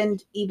that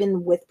happened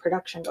even with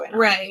production going on.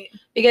 Right.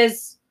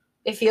 Because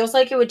it feels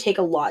like it would take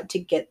a lot to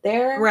get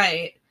there.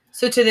 Right.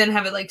 So to then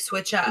have it like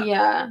switch up.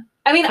 Yeah.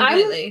 I mean,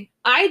 completely.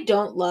 I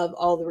don't love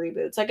all the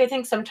reboots. Like I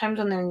think sometimes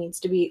when there needs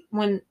to be,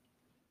 when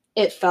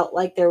it felt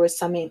like there was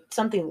something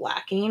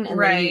lacking and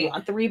then you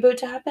want the reboot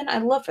to happen,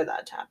 I'd love for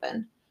that to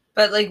happen.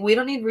 But like we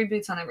don't need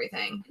reboots on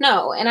everything.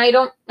 No, and I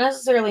don't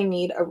necessarily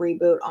need a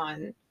reboot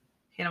on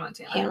Hannah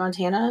Montana. Hannah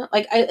Montana.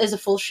 Like, as a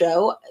full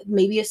show,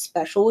 maybe a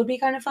special would be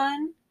kind of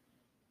fun.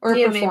 Or a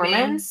Yeah,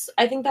 performance.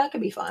 I think that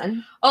could be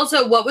fun.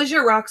 Also, what was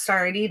your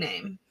Rockstar ID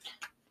name?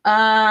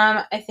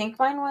 I think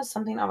mine was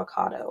something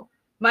avocado.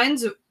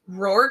 Mine's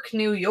Rourke,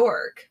 New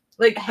York.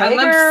 Like, Hey,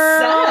 I'm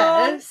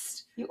girl.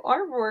 obsessed. You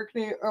are Rourke,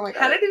 New York. Oh my god.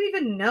 How did I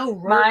even know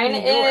Rourke, Mine New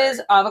York?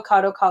 is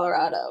Avocado,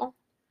 Colorado.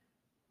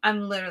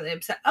 I'm literally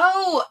obsessed.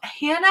 Oh,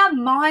 Hannah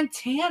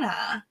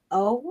Montana.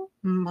 Oh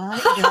my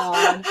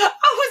god. I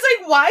was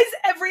like, why is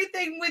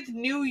everything with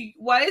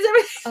why is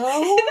everything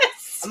Oh in the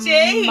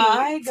state?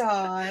 my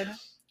god.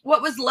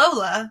 What was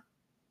Lola?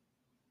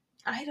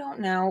 I don't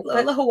know.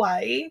 Lola,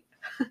 Hawaii.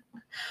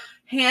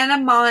 Hannah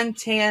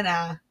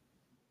Montana.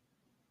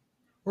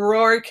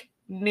 Rourke,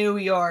 New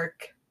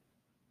York.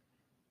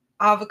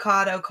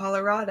 Avocado,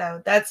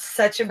 Colorado. That's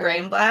such a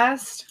brain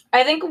blast.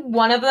 I think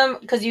one of them,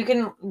 because you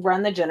can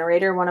run the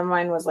generator, one of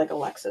mine was like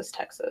Alexis,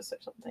 Texas or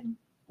something.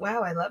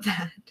 Wow, I love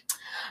that.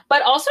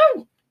 But also,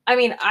 I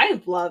mean,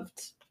 I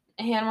loved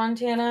Hannah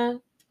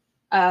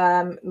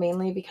Montana,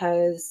 mainly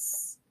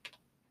because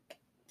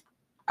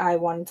I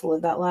wanted to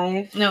live that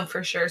life. No,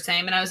 for sure,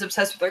 same. And I was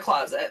obsessed with her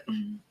closet.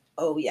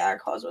 Oh yeah, her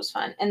closet was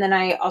fun. And then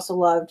I also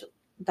loved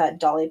that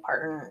Dolly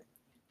Parton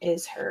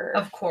is her,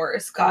 of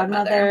course,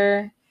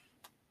 godmother.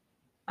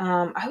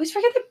 I always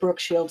forget that Brooke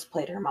Shields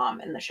played her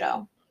mom in the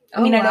show.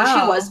 I I know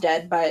she was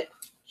dead, but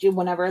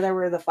whenever there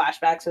were the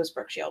flashbacks, it was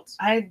Brooke Shields.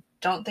 I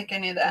don't think I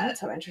knew that.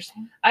 That's so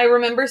interesting. I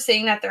remember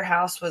seeing that their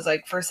house was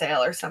like for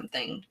sale or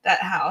something.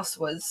 That house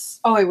was.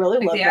 Oh, I really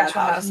like loved the that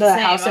actual house. house. The Same.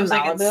 house I in was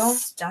like, Malibu.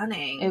 it's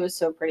stunning. It was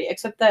so pretty,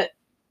 except that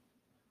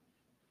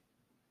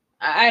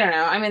I don't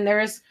know. I mean,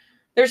 there's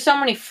so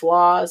many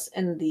flaws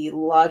in the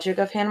logic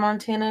of Hannah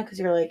Montana because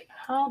you're like,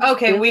 how?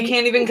 Okay, we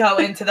can't even go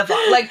into the flaw.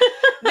 Like,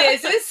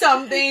 this is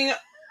something.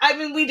 I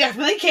mean, we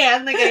definitely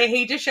can. Like, I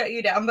hate to shut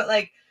you down, but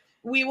like,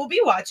 we will be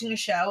watching a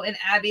show and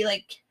Abby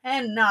like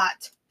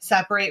cannot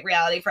separate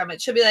reality from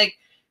it. She'll be like,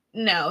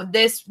 no,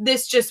 this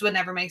just would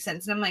never make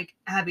sense. And I'm like,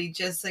 Abby,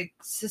 just like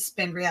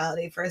suspend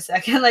reality for a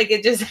second. Like,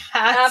 it just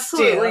has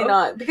Absolutely to.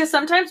 not. Because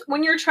sometimes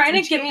when you're trying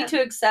You to get me can't.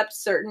 to accept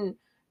certain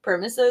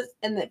premises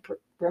and the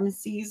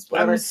premises,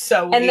 whatever, I'm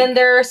so weak. and then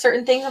there are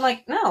certain things I'm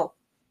like, no,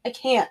 I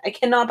can't. I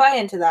cannot buy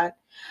into that.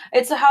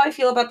 It's how I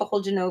feel about the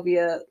whole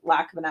Genovia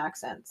lack of an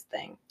accent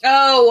thing.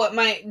 Oh,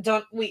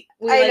 we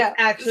I like know.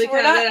 actually So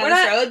we're kind of not- get on we're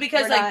this not- road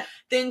because we're like not-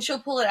 then she'll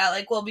pull it out,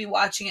 like we'll be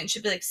watching it and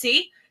she'll be like,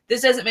 see,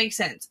 this doesn't make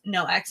sense.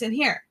 No accent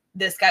here.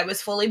 This guy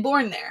was fully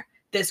born there.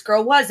 This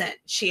girl wasn't.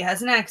 She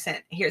has an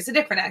accent. Here's a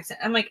different accent.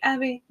 I'm like,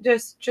 Abby,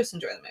 just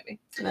enjoy the movie.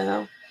 I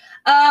know.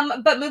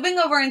 But moving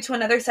over into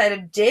another side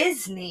of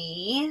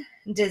Disney,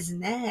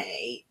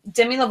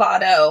 Demi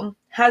Lovato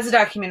has a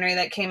documentary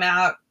that came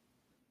out.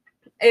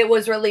 It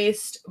was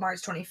released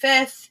March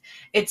 25th.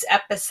 It's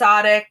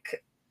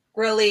episodic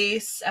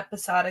release,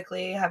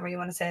 episodically, however you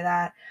want to say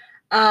that.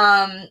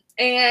 And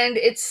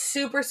it's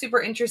super, super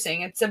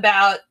interesting. It's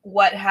about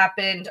what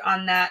happened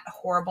on that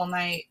horrible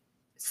night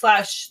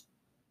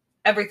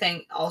 /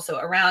 everything also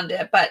around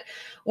it. But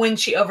when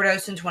she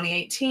overdosed in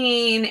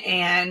 2018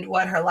 and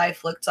what her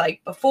life looked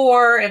like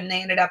before, and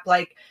they ended up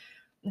like,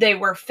 they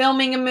were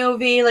filming a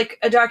movie, like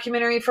a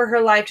documentary for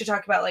her life to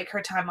talk about like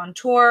her time on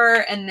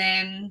tour. And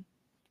then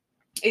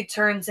it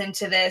turns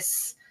into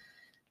this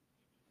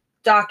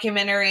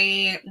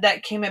documentary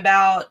that came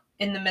about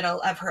in the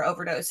middle of her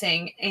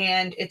overdosing,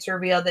 and it's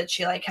revealed that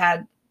she like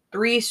had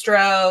 3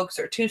 strokes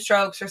or 2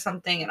 strokes or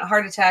something and a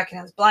heart attack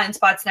and has blind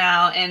spots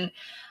now. And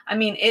I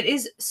mean, it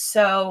is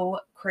so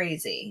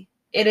crazy.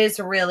 It's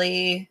a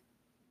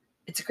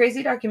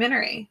crazy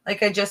documentary.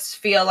 Like, I just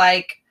feel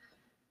like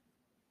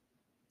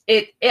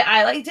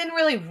I like didn't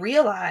really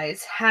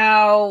realize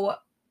how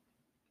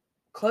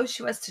close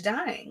she was to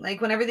dying.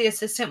 Like, whenever the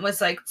assistant was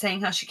like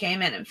saying how she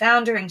came in and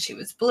found her and she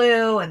was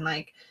blue and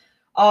like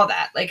all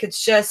that, like,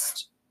 it's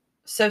just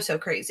so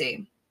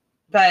crazy.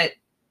 But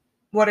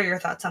what are your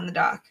thoughts on the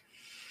doc?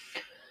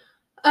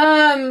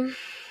 I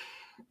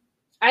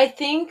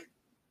think,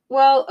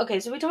 well, okay,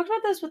 so we talked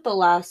about this with the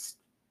last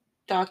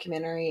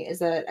documentary, is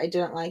that I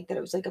didn't like that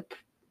it was like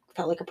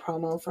felt like a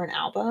promo for an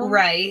album.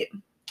 Right.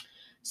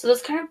 So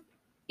this kind of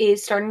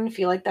is starting to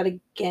feel like that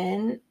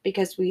again,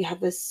 because we have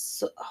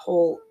this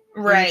whole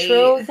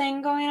intro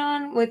thing going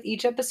on with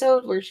each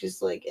episode where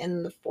she's like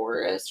in the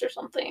forest or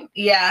something.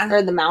 Yeah.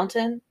 Or the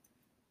mountain.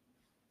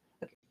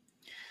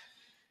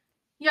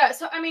 Yeah,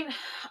 so I mean,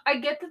 I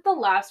get that the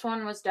last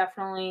one was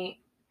definitely,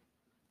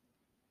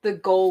 the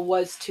goal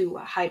was to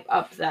hype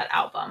up that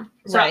album.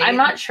 So Right. I'm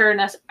not sure.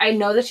 I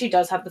know that she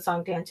does have the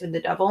song Dance with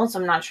the Devil, so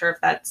I'm not sure if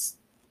that's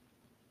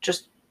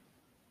just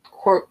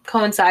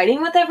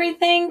coinciding with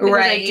everything. Because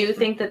Right. I do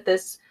think that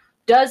this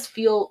does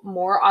feel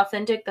more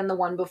authentic than the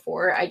one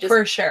before.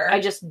 For sure.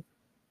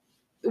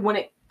 When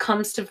it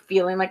comes to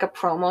feeling like a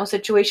promo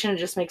situation, it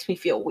just makes me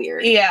feel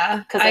weird. Yeah.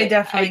 Because I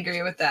definitely I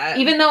agree with that.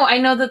 Even though I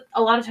know that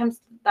a lot of times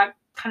that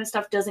kind of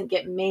stuff doesn't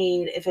get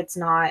made if it's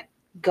not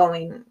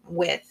going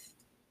with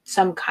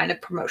some kind of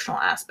promotional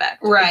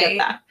aspect. I Right. get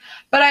that.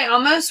 But I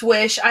almost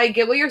wish, I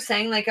get what you're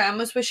saying. Like, I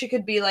almost wish it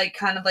could be like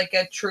kind of like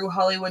a true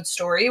Hollywood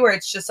story where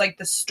it's just like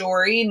the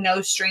story,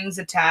 no strings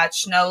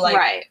attached, no like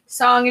Right.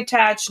 song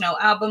attached, no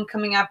album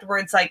coming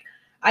afterwards. Like,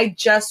 I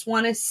just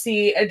want to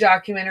see a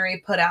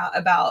documentary put out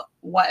about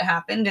what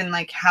happened and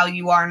like how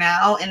you are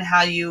now and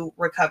how you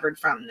recovered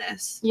from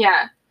this.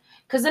 Yeah.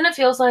 Because then it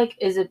feels like,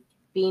 is it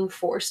being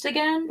forced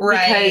again?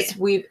 Right.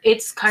 Because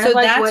it's kind So of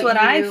like that's what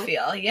I you-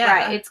 feel. Yeah.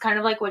 Right. It's kind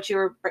of like what you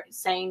were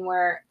saying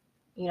where,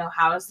 you know,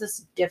 how is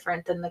this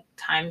different than the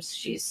times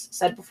she's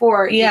said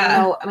before? Yeah.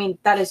 Even though, I mean,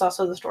 that is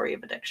also the story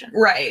of addiction.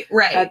 Right.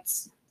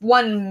 That's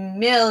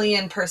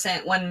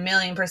 1,000,000%,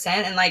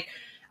 1,000,000%. And like,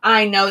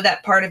 I know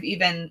that part of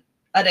even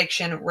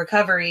addiction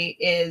recovery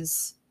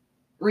is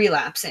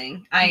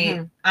relapsing.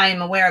 I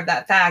am aware of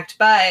that fact,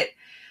 but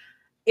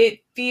it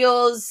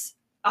feels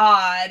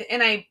odd.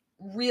 And I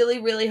really,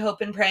 really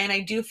hope and pray. And I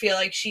do feel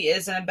like she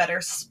is in a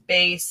better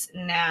space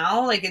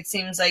now. Like, it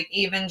seems like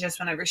even just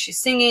whenever she's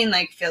singing,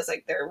 like, feels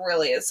like there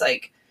really is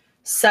like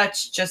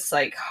such just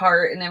like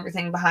heart and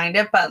everything behind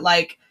it. But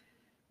like,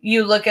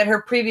 you look at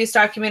her previous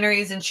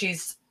documentaries and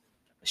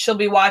she'll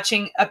be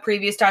watching a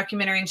previous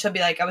documentary and she'll be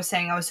like, I was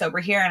saying I was sober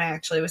here and I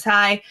actually was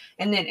high.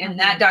 And then in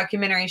that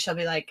documentary, she'll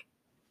be like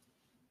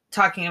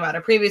talking about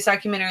a previous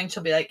documentary and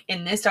she'll be like,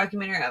 in this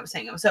documentary, I was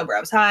saying I was sober, I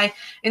was high.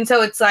 And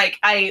so it's like,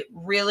 I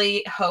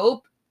really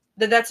hope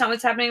that that's not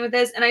what's happening with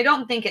this. And I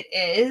don't think it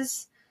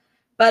is,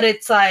 but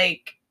it's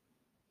like,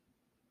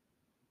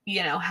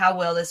 you know, how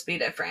will this be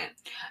different?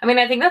 I mean,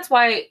 I think that's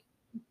why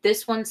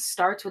this one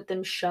starts with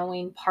them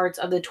showing parts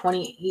of the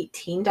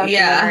 2018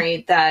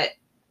 documentary that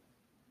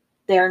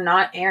they're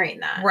not airing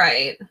that.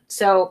 Right.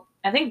 So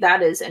I think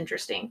that is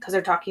interesting because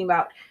they're talking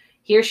about,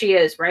 here she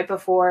is right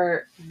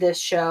before this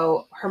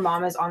show. Her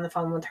mom is on the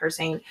phone with her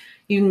saying,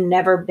 you've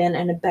never been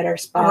in a better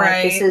spot.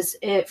 Right. This is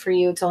it for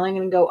you. It's only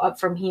going to go up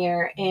from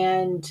here.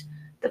 And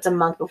that's a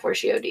month before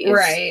she ODs.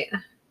 Right.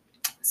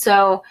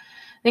 So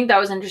I think that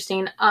was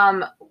interesting.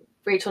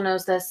 Rachel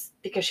knows this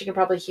because she can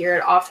probably hear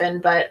it often,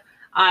 but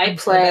I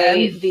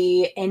play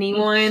the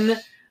Anyone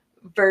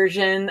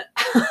version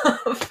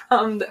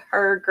from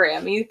her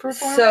Grammy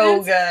performance.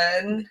 So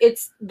good.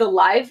 It's the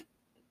live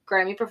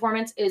Grammy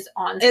performance is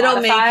on Spotify.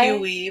 It'll make you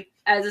weep.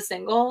 As a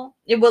single.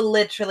 It will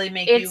literally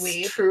make you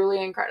weep. It's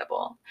truly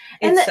incredible.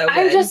 It's so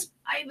good.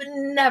 I've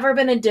never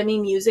been a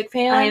Demi music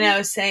fan. I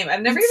know, same.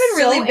 I've never even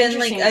really been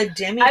like a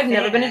Demi fan. I've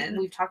never been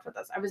we've talked about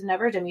this. I was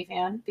never a Demi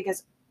fan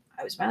because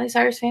I was Miley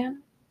Cyrus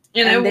fan.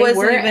 And I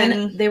wasn't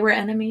even... They were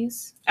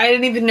enemies. I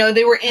didn't even know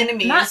they were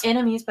enemies. Not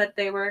enemies, but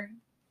they were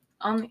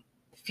on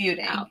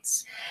feuding.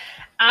 Outs.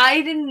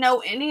 I didn't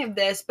know any of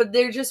this, but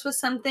there just was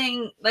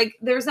something, like,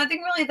 there was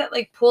nothing really that,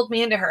 like, pulled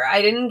me into her.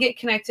 I didn't get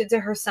connected to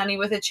her Sunny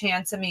with a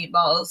Chance of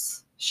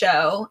Meatballs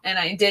show, and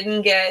I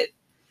didn't get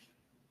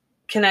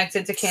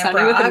connected to Camp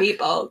Sunny Rock. with a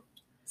Meatball.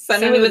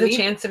 Sunny with a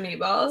Chance of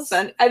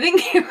Meatballs. I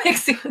think you're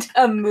mixing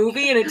a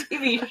movie and a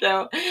TV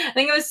show. I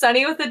think it was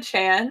Sunny with a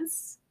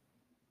Chance.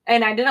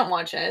 And I didn't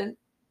watch it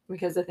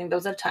because I think there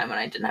was a time when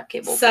I didn't have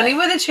cable. Sunny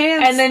with a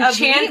Chance. And then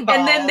Meatballs.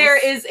 And then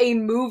there is a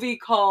movie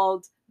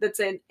that's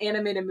an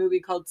animated movie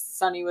called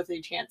Sunny with a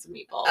Chance of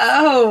Meatballs.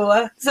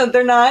 Oh. So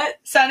they're not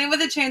Sunny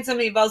with a Chance of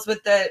Meatballs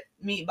with the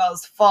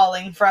meatballs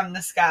falling from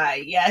the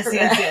sky. Yes,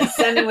 yes.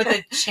 Sunny with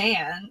a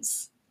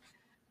Chance.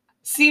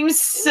 Seems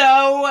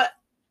so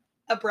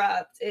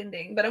abrupt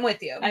ending, but I'm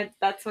with you.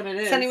 That's what it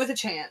is. Sunny with a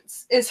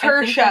Chance is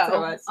her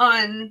show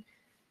on...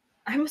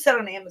 I almost said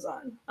on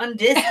Amazon. On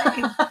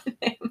Disney.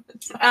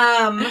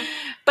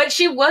 But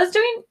she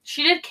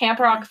did Camp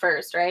Rock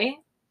first, right?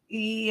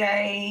 Yeah,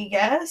 I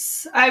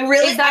guess.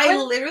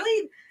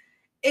 Literally,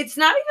 it's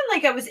not even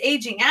like I was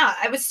aging out.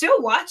 I was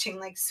still watching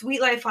like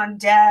Sweet Life on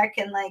Deck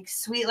and like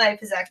Sweet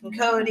Life of Zack and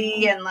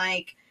Cody and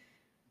like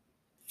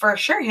for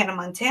sure Hannah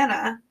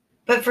Montana.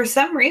 But for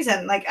some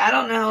reason, like I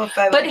don't know if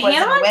I. But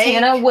Hannah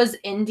Montana was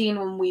ending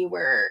when we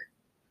were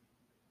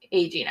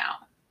aging out.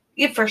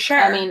 Yeah, for sure.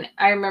 I mean,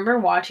 I remember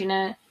watching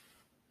it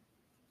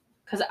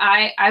because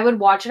I would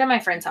watch it at my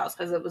friend's house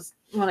because it was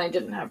when I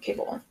didn't have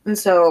cable. And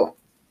so...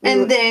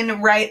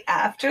 then right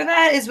after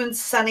that is when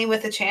Sunny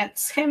with a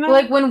Chance came out.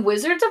 Like when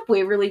Wizards of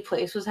Waverly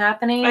Place was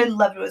happening. I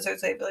loved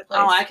Wizards of Waverly Place.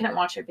 Oh, I couldn't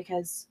watch it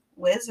because...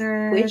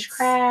 Wizards.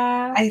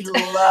 Witchcraft. I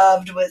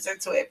loved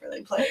Wizards of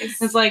Waverly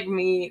Place. It's like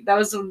me. That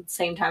was the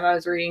same time I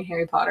was reading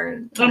Harry Potter.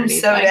 And I'm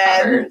so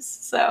dead. Covers,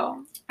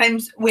 so...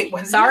 Wait,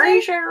 what?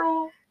 Sorry,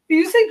 Cheryl. Did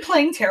you say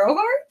playing tarot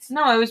cards?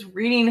 No, I was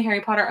reading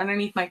Harry Potter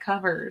underneath my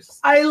covers.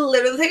 I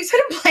literally thought you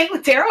started playing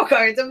with tarot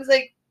cards. I was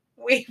like,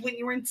 wait, when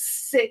you were in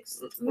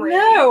 6th grade?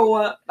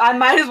 No, I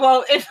might as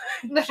well. If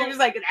she was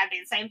like, that'd be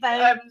the same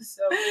thing. I'm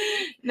so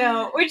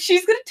no, which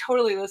she's gonna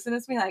totally listen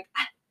to me like,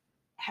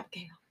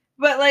 Abigail.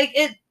 But like,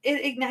 it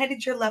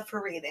ignited your love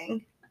for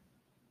reading.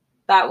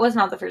 That was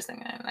not the first thing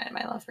that ignited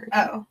my love for reading.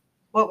 Oh,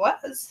 what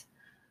was?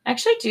 I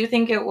actually do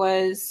think it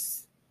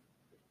was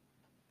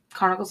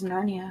Chronicles of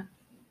Narnia.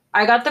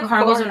 I got the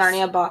Chronicles of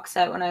Narnia box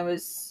set when I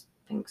was,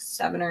 I think,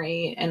 7 or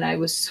 8, and I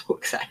was so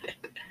excited.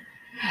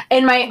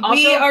 And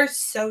we are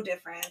so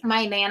different.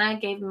 My Nana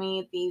gave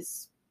me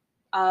these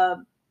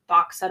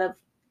box set of,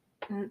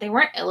 they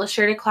weren't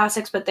illustrated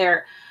classics, but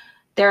they're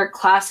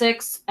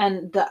classics,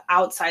 and the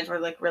outsides were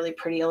like really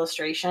pretty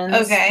illustrations.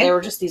 Okay. They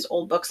were just these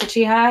old books that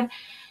she had,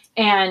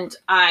 and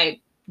I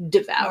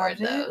devoured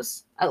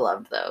those. I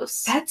loved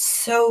those. That's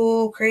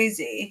so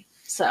crazy.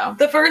 So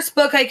the first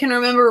book I can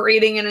remember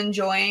reading and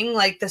enjoying,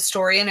 like the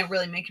story, and it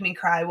really making me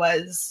cry,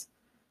 was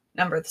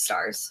Number of the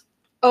Stars.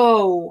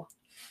 Oh,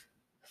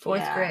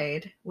 fourth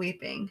grade,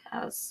 weeping.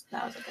 That was a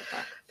good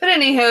book. But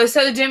anywho,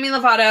 so Demi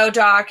Lovato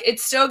doc,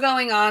 it's still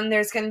going on.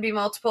 There's going to be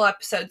multiple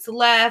episodes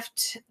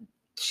left.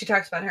 She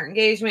talks about her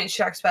engagement.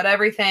 She talks about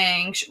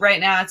everything. Right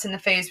now, it's in the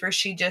phase where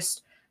she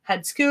just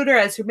had Scooter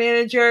as her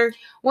manager.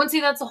 Well,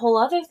 see, that's a whole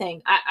other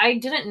thing. I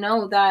didn't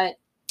know that.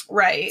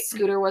 Right.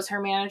 Scooter was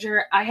her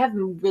manager. I have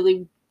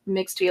really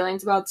mixed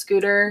feelings about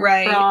Scooter.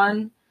 Right.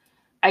 Braun.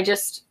 I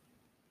don't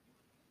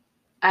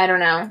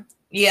know.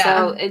 Yeah.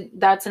 So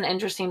that's an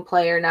interesting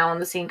player now on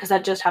the scene, because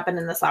that just happened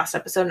in this last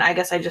episode, and I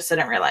guess I just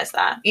didn't realize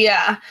that.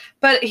 Yeah.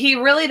 But he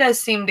really does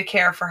seem to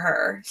care for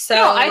her. So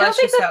no, I don't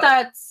think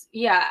that's...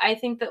 Yeah, I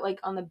think that, like,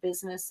 on the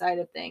business side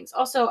of things.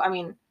 Also, I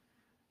mean,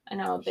 I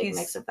know a big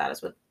mix of that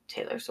is with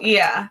Taylor Swift.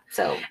 Yeah.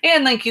 So,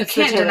 and, like, you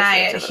can't deny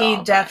it. He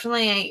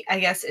definitely, I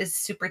guess, is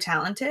super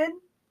talented.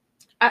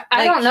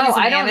 I don't know.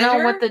 I don't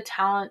know what the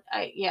talent...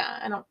 I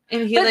don't...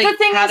 And he, like,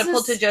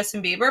 catapulted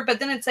Justin Bieber. But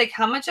then it's like,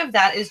 how much of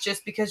that is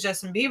just because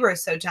Justin Bieber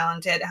is so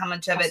talented? How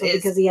much of it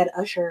is... because he had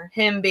Usher.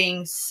 Him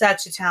being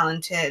such a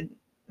talented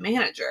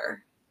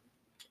manager.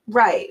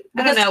 Right.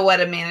 I don't know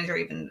what a manager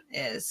even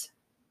is.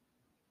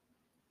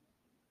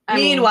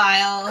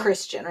 Meanwhile...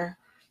 Kris Jenner.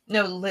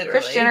 No, literally.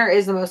 Kris Jenner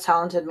is the most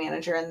talented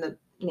manager in the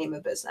name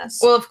of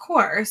business. Well, of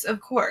course.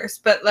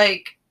 But,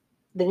 like...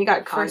 Then you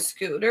got for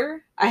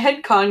Scooter. I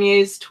had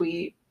Kanye's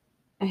tweet.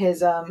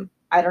 His I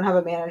don't have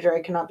a manager.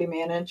 I cannot be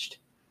managed.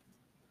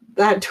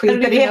 That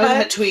tweet that he had.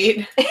 That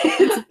tweet.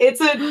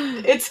 It's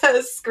a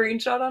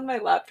screenshot on my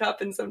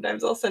laptop, and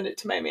sometimes I'll send it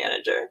to my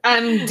manager.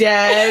 I'm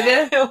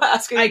dead. He'll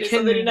ask me to I do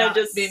something, and I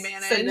just be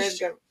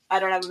managed. I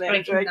don't have a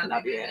manager. I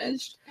cannot be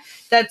managed.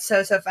 That's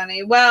so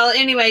funny. Well,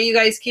 anyway, you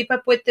guys keep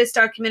up with this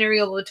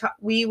documentary.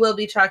 We will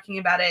be talking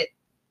about it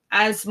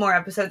as more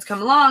episodes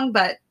come along,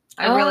 but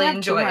I really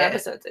enjoy it.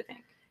 Episodes, I think.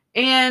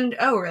 And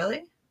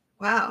really?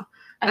 Wow.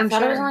 I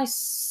thought it was only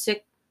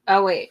 6.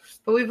 Oh wait,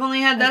 but we've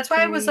only had. That's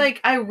why I was like,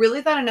 I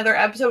really thought another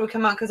episode would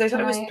come out, because I thought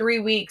it was 3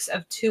 weeks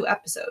of 2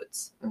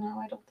 episodes. No,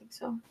 I don't think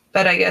so.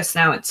 But I guess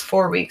now it's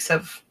 4 weeks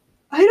of.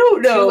 I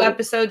don't know. 2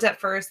 episodes at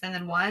first, and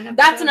then 1 episode.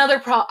 That's another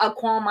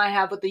qualm I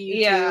have with the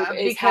YouTube,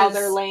 is how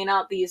they're laying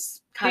out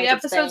these kinds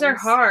of things. The episodes are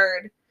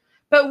hard.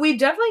 But we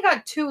definitely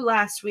got 2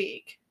 last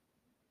week.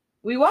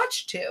 We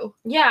watched 2.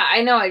 Yeah,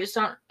 I know.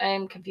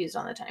 I'm confused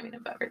on the timing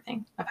of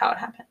everything, of how it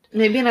happened.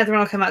 Maybe another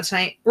one will come out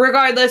tonight.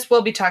 Regardless,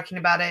 we'll be talking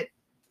about it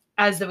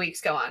as the weeks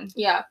go on.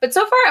 Yeah, but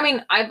so far, I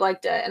mean, I've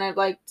liked it, and I've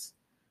liked...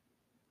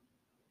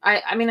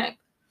 I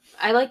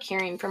like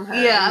hearing from her.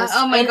 Yeah.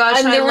 Oh my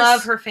gosh, I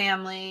love her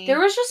family. There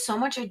was just so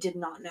much I did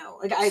not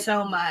know.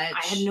 So much.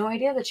 I had no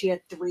idea that she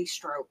had 3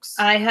 strokes.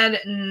 I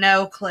had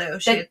no clue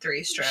she had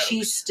 3 strokes.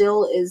 She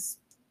still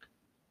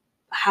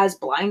has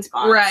blind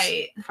spots.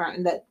 Right.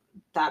 From that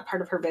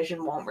part of her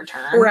vision won't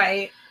return.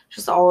 Right.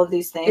 Just all of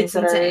these things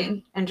that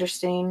insane. Are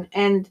interesting.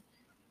 And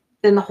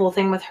then the whole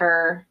thing with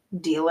her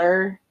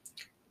dealer.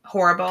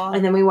 Horrible.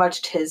 And then we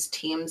watched his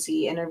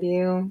TMZ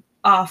interview.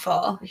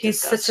 Awful.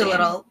 He's such a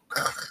little...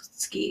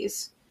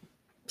 Skis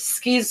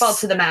ball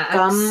to the max.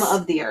 Scum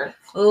of the earth.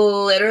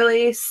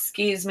 Literally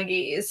skis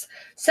McGee's.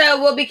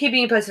 So we'll be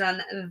keeping you posted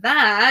on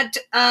that.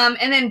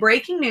 And then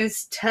breaking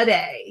news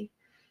today.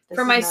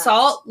 For my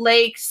Salt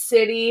Lake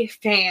City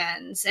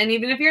fans. And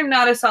even if you're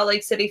not a Salt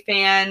Lake City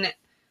fan,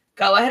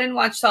 go ahead and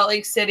watch Salt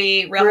Lake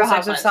City. Real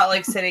Housewives of Salt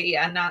Lake City.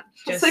 Yeah, not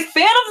just it's like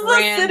fan of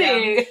the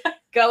city.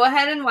 Go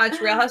ahead and watch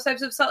Real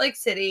Housewives of Salt Lake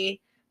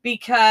City,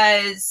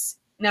 because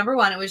number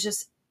 1, it was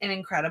just an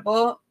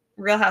incredible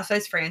Real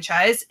Housewives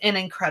franchise, an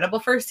incredible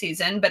first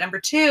season. But number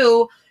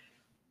 2,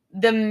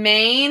 the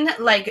main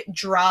like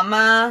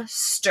drama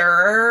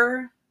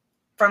stir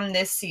from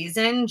this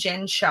season,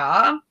 Jen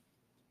Shah,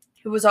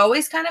 who was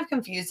always kind of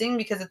confusing,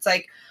 because it's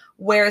like,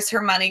 where's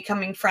her money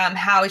coming from?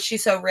 How is she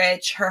so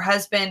rich? Her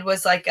husband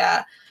was like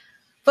a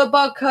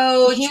football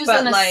coach. He was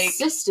but an like,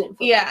 assistant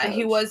football coach.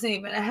 He wasn't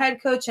even a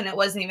head coach, and it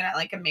wasn't even at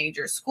like a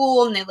major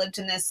school. And they lived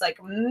in this like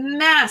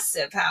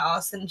massive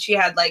house, and she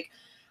had like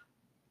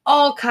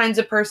all kinds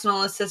of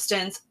personal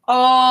assistants,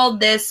 all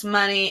this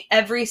money,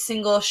 every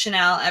single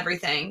Chanel,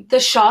 everything. The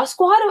Shaw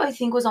Squad, I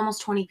think, was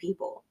almost 20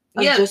 people.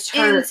 Yeah, just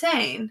her,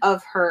 insane.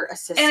 Of her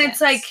assistants. And it's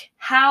like,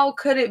 how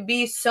could it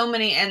be so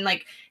many? And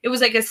like, it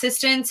was like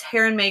assistants,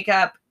 hair and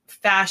makeup,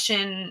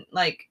 fashion,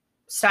 like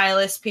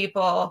stylist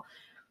people.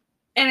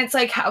 And it's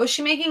like, how is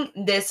she making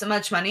this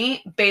much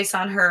money based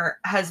on her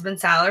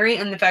husband's salary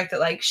and the fact that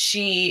like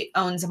she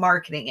owns a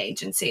marketing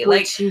agency,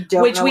 which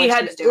we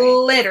had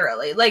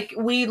literally like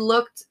you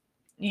looked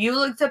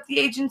up the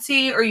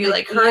agency, or you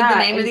like heard the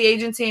name of the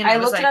agency, and I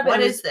was like, what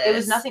is this? It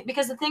was nothing,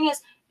 because the thing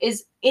is,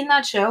 is in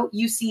that show,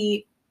 you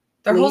see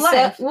Their Lisa, whole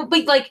life. well,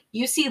 but like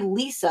you see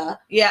Lisa,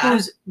 Yeah.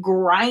 who's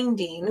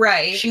grinding.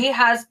 Right.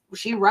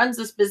 She runs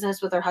this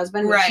business with her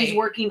husband. But she's Right.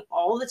 working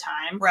all the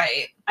time.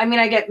 Right. I mean,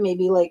 I get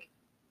maybe like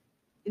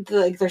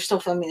they're still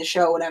filming the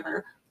show,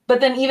 whatever. But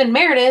then even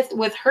Meredith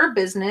with her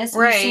business,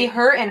 Right. you see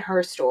her in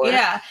her store.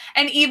 Yeah.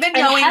 And even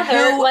And knowing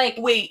Heather, who, like-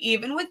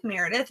 even with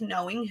Meredith,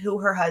 knowing who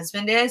her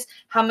husband is,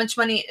 how much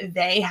money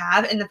they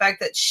have, and the fact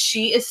that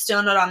she is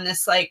still not on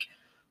this, like,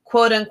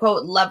 quote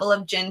unquote level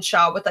of Jen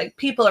Shaw with, like,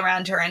 people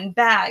around her and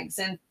bags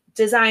and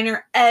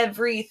designer,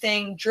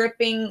 everything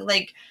dripping,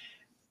 like,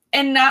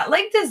 and not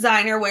like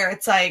designer where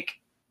it's like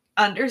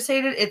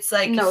understated. It's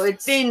like, No,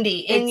 it's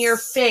Fendi in your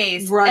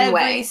face,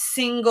 runway. every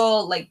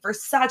single, like,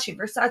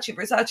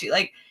 Versace,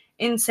 like,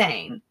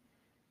 insane.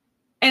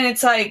 And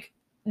it's like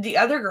the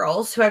other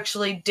girls who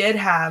actually did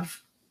have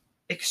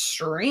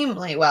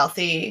extremely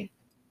wealthy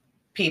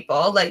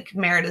people, like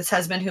Meredith's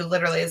husband, who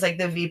literally is like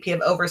the VP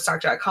of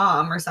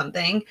Overstock.com or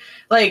something,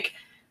 like,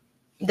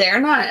 they're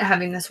not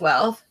having this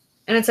wealth.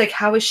 And it's like,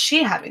 how is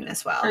she having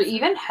this wealth? Or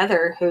even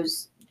Heather,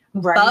 who's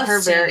running her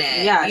Busting very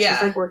it.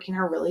 she's like working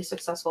her really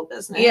successful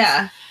business.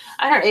 Yeah.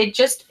 I don't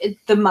know.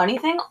 The money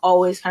thing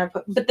always kind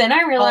of but then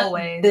I realized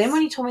Always. then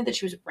when you told me that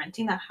she was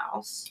renting that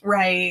house,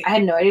 Right. I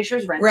had no idea she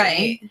was renting.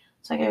 Right.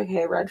 It's like,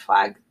 okay, red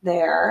flag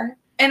there.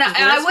 And Because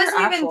I where's her wasn't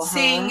even actual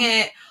seeing home?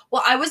 it.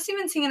 Well, I wasn't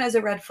even seeing it as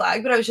a red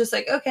flag, but I was just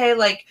like, okay,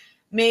 like,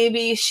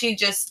 maybe she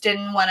just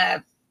didn't want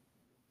to.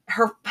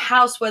 Her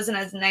house wasn't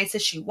as nice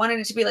as she wanted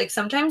it to be. Like,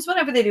 sometimes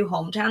whenever they do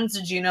hometowns,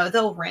 did you know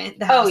they'll rent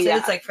the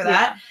houses, like, for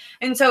that?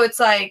 And so it's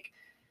like,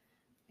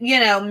 you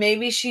know,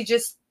 maybe she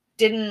just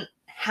didn't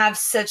have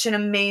such an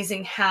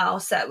amazing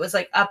house that was,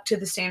 like, up to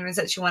the standards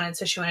that she wanted,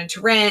 so she wanted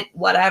to rent,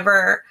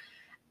 whatever.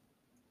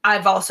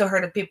 I've also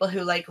heard of people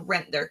who, like,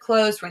 rent their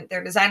clothes, rent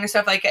their designer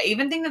stuff. Like, I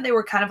even think that they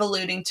were kind of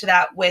alluding to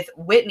that with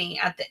Whitney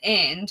at the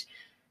end,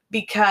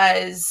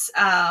 because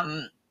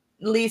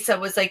Lisa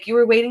was like, you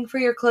were waiting for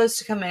your clothes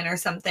to come in or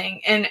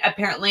something. And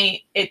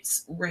apparently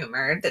it's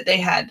rumored that they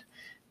had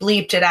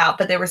bleeped it out,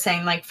 but they were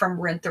saying, like, from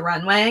Rent the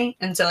Runway.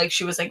 And so, like,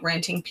 she was, like,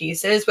 renting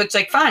pieces, which,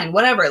 like, fine,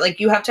 whatever. Like,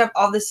 you have to have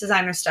all this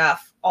designer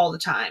stuff all the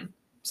time.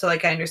 So,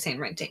 like, I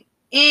understand renting.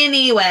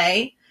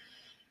 Anyway,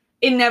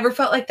 it never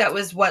felt like that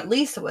was what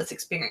Lisa was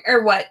experiencing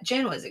or what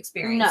Jen was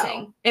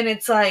experiencing. No. And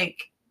it's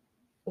like,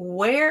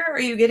 where are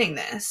you getting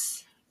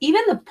this?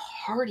 Even the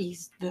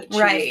parties that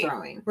she was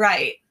throwing.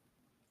 Right.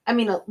 I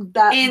mean,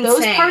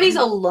 those parties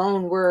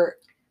alone were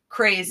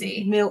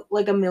crazy.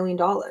 Like $1 million.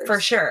 For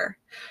sure.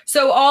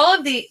 So all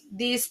of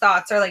these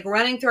thoughts are, like,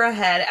 running through our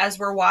head as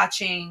we're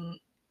watching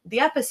the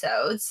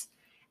episodes.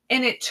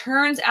 And it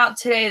turns out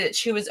today that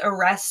she was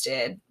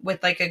arrested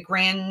with, like, a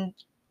grand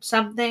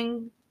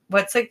something.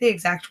 What's, like, the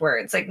exact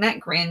word? It's, like, not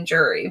grand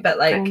jury, but,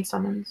 like, grand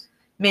summons.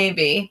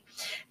 Maybe.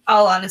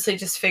 I'll honestly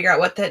just figure out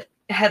what the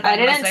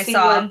headline was that I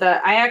saw.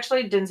 I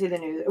actually didn't see the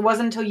news. It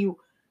wasn't until you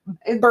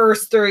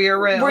burst through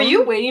your room. Were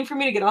you waiting for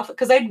me to get off?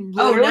 Because I'd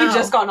literally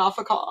just gotten off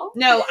a call.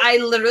 No, I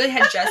literally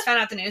had just found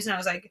out the news and I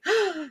was like,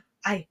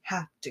 I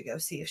have to go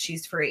see if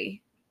she's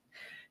free.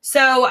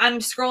 So I'm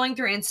scrolling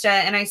through Insta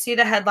and I see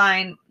the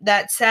headline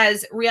that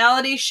says,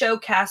 reality show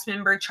cast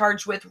member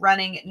charged with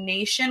running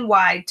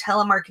nationwide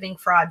telemarketing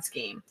fraud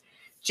scheme.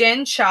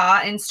 Jen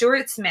Shaw and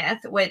Stuart Smith,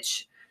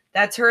 which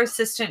that's her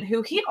assistant,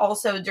 who he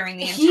also during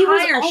the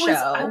entire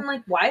show. I'm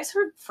like, why is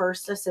her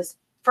first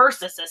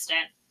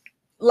assistant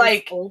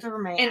like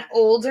an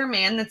older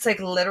man that's,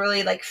 like,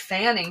 literally, like,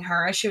 fanning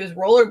her as she was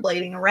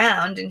rollerblading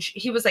around, and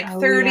he was, like,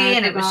 30,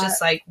 and it was just,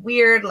 like,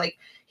 weird. Like,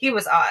 he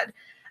was odd.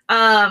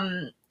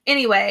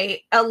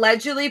 Anyway,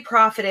 allegedly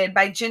profited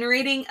by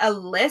generating a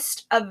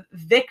list of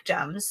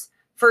victims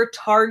for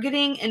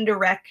targeting and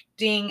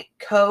directing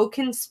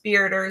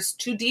co-conspirators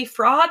to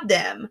defraud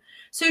them.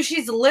 So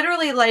she's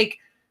literally, like,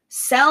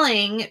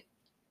 selling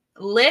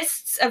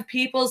lists of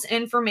people's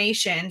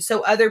information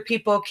so other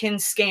people can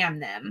scam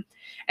them.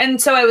 And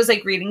so I was,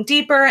 like, reading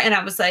deeper and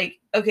I was like,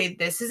 okay,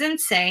 this is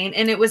insane.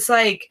 And it was,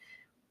 like,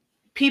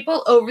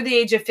 people over the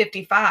age of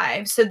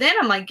 55. So then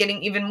I'm, like,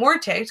 getting even more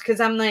ticked because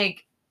I'm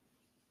like,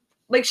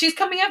 she's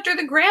coming after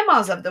the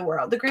grandmas of the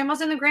world, the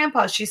grandmas and the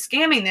grandpas. She's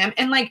scamming them.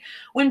 And, like,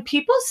 when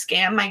people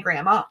scam my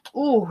grandma,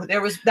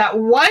 there was that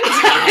one time.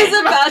 I was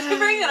about to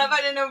bring it up.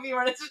 I didn't know if you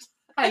wanted to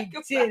I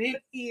didn't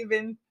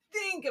even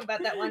think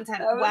about that one time.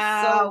 That was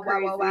wow. so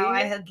crazy.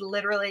 I had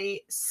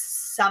literally,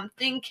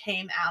 something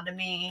came out of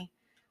me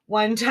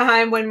one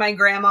time when my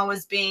grandma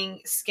was being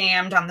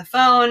scammed on the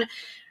phone.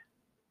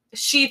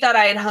 She thought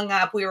I had hung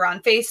up. We were on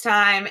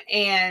FaceTime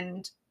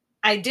and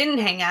I didn't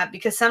hang up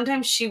because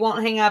sometimes she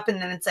won't hang up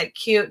and then it's, like,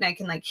 cute and I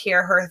can, like,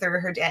 hear her through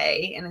her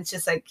day and it's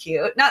just, like,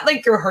 cute. Not,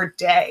 like, through her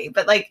day,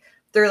 but, like,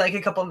 through, like,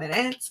 a couple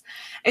minutes.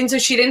 And so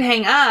she didn't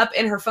hang up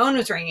and her phone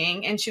was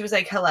ringing and she was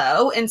like,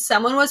 hello. And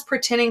someone was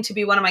pretending to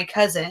be one of my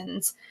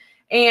cousins.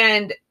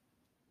 And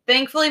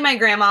thankfully my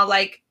grandma,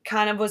 like,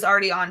 kind of was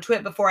already onto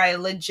it before I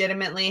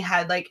legitimately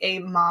had, like, a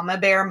mama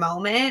bear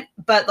moment.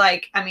 But,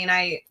 like, I mean,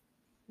 I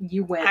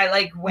You went. I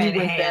like went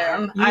went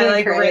ham. there. I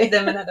like cray. read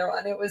them another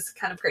one. It was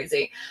kind of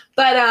crazy.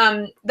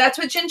 But that's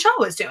what Jen Shaw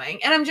was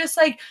doing. And I'm just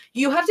like,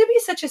 you have to be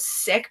such a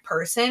sick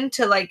person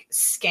to like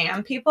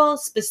scam people,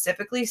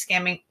 specifically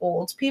scamming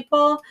old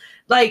people.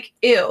 Like,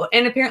 ew.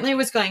 And apparently it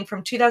was going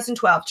from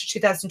 2012 to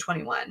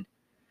 2021.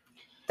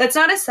 That's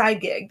not a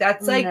side gig.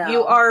 That's like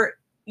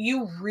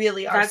you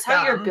really are. That's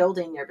how you're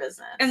building your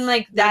business. And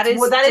like that is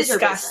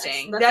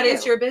disgusting. That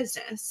is your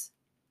business.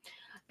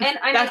 And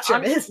I that's your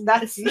business.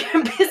 That's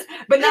your business.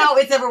 But now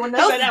it's everyone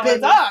else's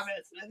business. Our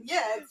business.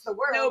 Yeah, it's the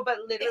world. No, but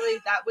literally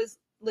that was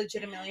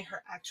legitimately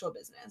her actual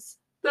business.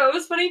 So it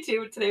was funny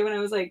too today when I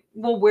was like,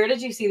 well, where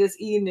did you see this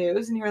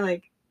News? And you were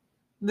like,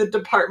 the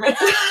department.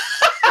 It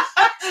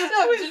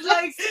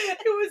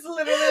was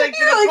literally like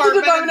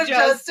the Department of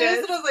Justice.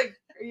 And I was like,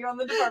 are you on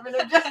the Department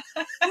of Justice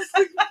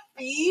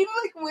feed?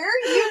 Like, where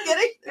are you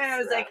getting this? And I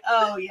was like,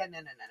 oh yeah, no.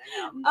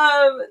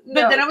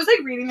 But then I was like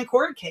reading the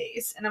court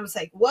case and I was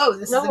like, whoa,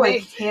 this is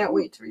amazing. I can't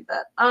wait to read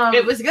that.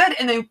 It was good.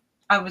 And then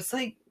I was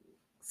like,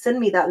 send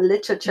me that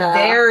literature.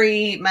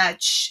 Very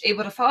much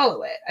able to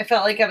follow it. I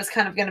felt like I was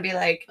kind of going to be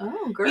like,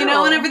 oh, girl. You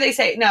know, whenever they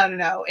say,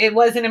 no, it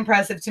wasn't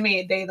impressive to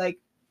me. They like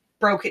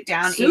broke it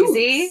down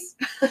easy.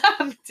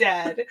 I'm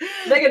dead.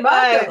 Meghan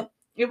Markle.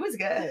 It was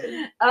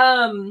good.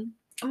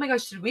 Oh my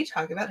gosh, did we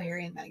talk about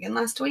Harry and Meghan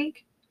last time?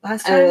 I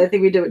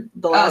think we did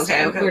the last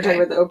time. Okay. We were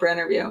talking about the Oprah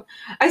interview.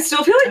 I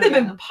still feel like they've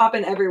been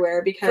popping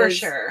everywhere because for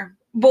sure.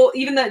 Well,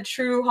 even that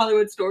True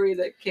Hollywood story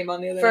that came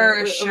on the other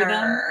for night,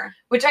 sure.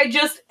 Which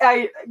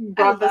I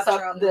brought this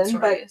up then,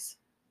 but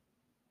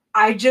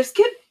I just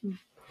get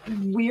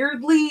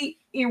weirdly,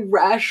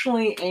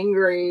 irrationally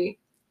angry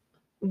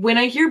when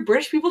I hear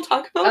British people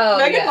talk about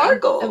Meghan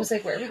Markle. I was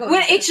like, where are we going?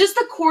 When it's just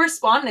the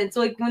correspondence,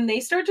 like when they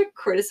start to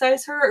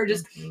criticize her or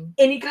just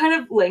any kind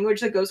of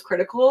language that goes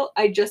critical,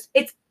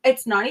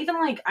 it's not even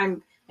like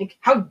I'm like,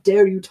 how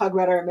dare you talk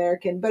about our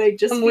American, but it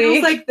just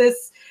feels like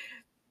this,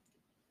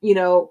 you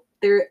know,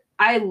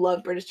 I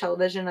love British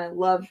television. I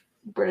love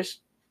British.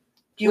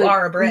 You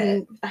are a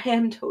Brit. I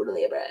am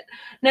totally a Brit.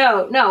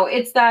 No,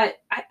 it's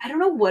that I don't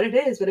know what it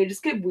is, but I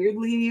just get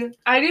weirdly.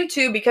 I do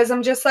too, because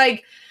I'm just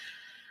like,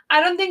 I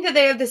don't think that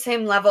they have the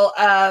same level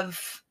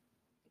of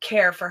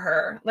care for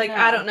her. Like,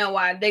 I don't know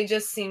why. They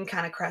just seem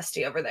kind of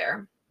crusty over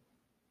there.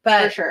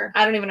 But for sure.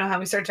 I don't even know how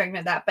we started talking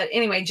about that. But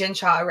anyway, Jen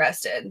Shaw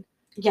arrested.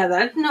 Yeah,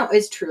 that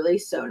is truly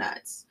so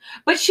nuts.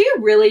 But she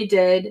really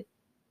did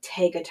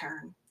take a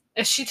turn.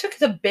 She took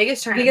the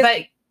biggest turn.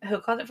 But who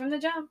called it from the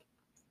jump?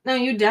 No,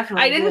 you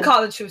definitely I didn't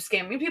call that she was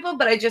scamming people,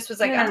 but I just was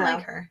like, I don't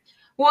like her.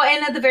 Well,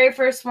 and at the very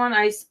first one,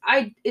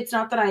 it's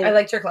not that I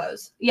liked her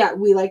clothes. Yeah,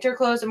 we liked her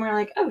clothes, and we were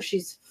like, oh,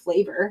 she's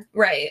flavor.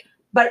 Right.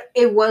 But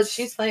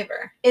she's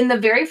flavor. In the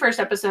very first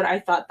episode, I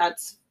thought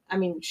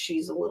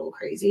she's a little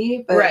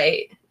crazy. But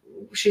right.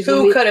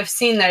 Who could have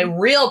seen the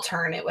real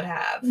turn it would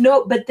have?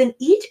 No, but then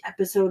each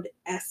episode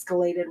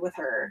escalated with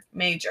her.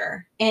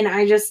 Major. And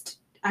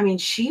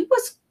she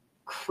was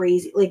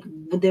crazy. Like,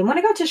 then when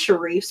I got to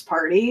Sharif's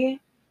party,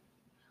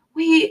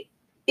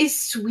 is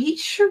Sweet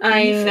Sharif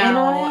I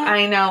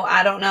know.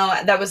 I don't know.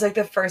 That was like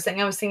the first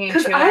thing I was thinking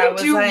too. I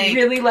do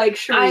really like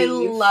Sharif. I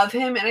love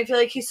him and I feel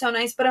like he's so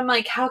nice, but I'm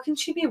like, how can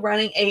she be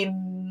running a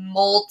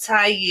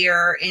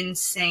multi-year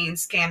insane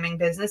scamming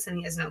business and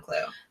he has no clue?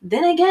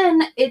 Then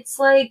again, it's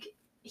like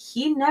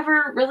he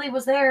never really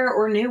was there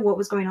or knew what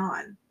was going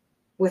on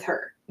with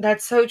her.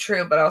 That's so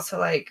true, but also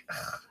like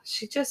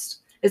she just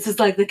it's just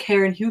like the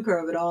Karen Huger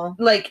of it all.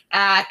 Like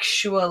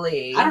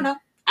actually. I don't know.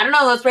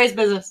 Let's raise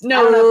business.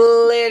 No,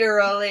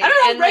 literally. I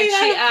don't know. And like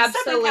she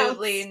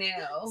absolutely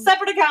knew.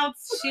 Separate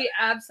accounts. She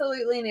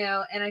absolutely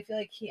knew, and I feel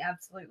like he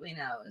absolutely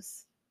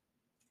knows.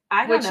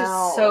 I don't know. Which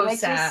is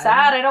so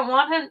sad. I don't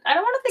want him. I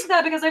don't want to think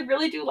that because I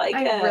really do like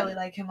him. I really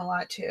like him a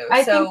lot too.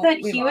 I think that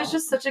he was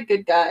just such a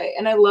good guy,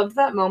 and I loved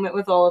that moment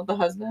with all of the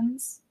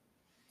husbands.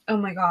 Oh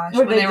my gosh,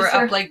 when they were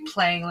up like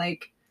playing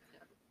like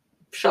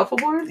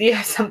shuffleboard.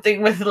 Yeah,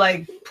 something with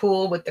like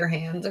pool with their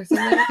hands or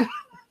something.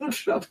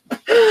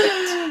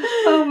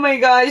 Oh my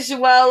gosh.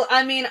 Well,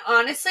 I mean,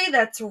 honestly,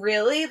 that's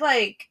really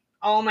like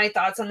all my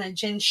thoughts on the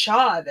Jen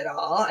Shaw of it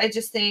all. I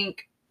just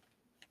think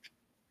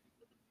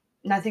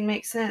nothing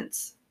makes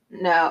sense.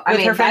 No,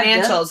 with her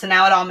financials, and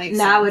now it all makes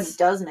sense. Now it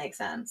does make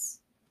sense.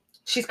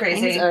 She's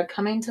crazy. Things are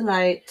coming to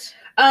light.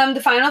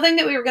 The final thing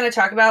that we were going to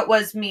talk about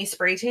was me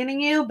spray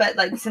tanning you, but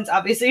like since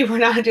obviously we're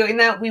not doing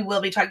that, we will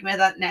be talking about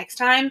that next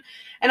time.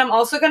 And I'm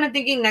also kind of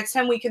thinking next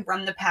time we could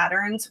run the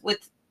patterns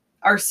with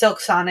our Silk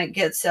Sonic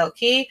Get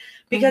Silky,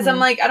 because I'm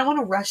like, I don't want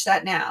to rush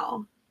that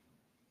now.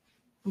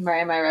 Why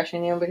am I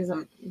rushing you? Because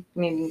I'm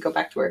needing to go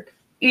back to work.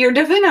 You're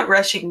definitely not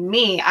rushing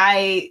me.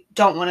 I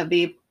don't want to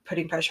be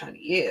putting pressure on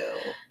you.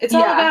 It's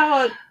all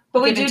about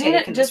but we do need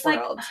it just like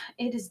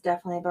it is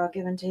definitely about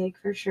give and take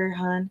for sure,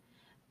 hon.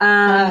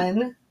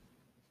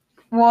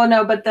 Well,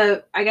 no, but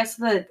I guess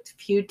the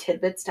few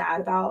tidbits to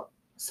add about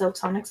Silk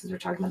Sonic, since we're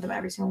talking about them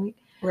every single week.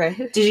 Right.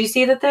 Did you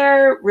see that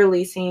they're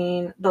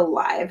releasing the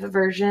live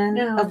version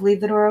No. of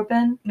Leave the Door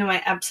Open? No,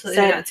 I absolutely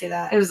Said- did not see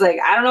that. It was like,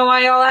 I don't know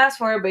why y'all asked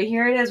for it, but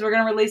here it is. We're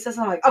gonna release this.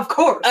 I'm like, of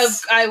course.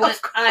 I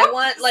want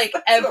course. like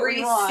That's what every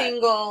we want.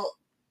 single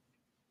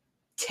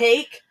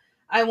take.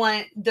 I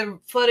want the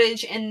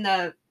footage in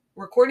the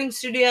recording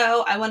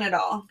studio. I want it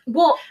all.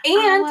 Well,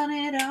 I and want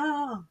it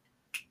all.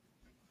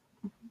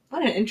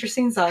 what an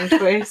interesting song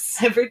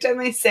choice. Every time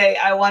I say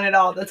I want it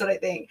all, that's what I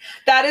think.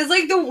 That is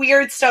like the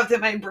weird stuff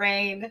that my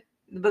brain.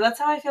 But that's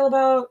how I feel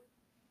about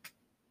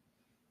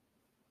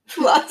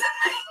lots.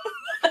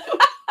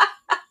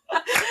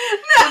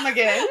 Come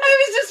again.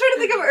 I was just trying to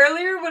think of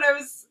earlier when I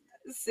was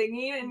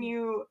singing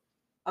and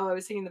I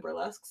was singing the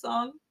burlesque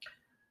song.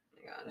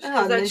 Oh my gosh, Oh,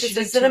 'cause and then that's she just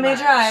just like did a too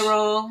major much. eye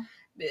roll.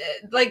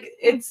 Like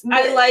it's,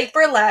 I like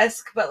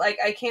burlesque, but like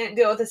I can't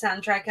deal with the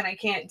soundtrack, and I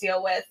can't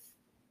deal with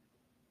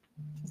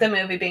the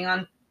movie being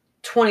on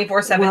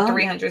 24/7, Well,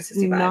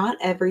 365. Not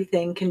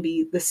everything can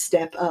be the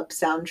Step Up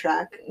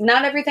soundtrack.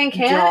 Not everything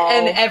can, Doll.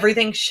 and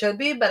everything should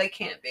be, but it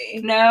can't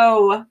be.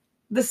 No.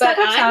 The But Step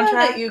Up I know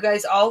soundtrack. that you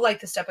guys all like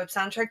the Step Up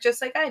soundtrack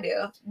just like I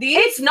do.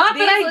 It's not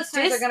these that I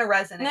listeners are going to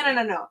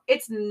resonate. No.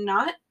 It's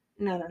not.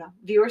 No.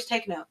 Viewers,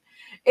 take note.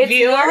 It's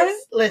Viewers,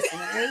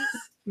 listeners.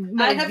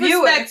 not, I have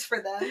viewers. respect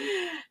for them.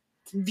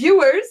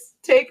 Viewers,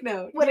 take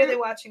note. What are they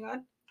watching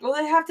on? Well,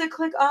 they have to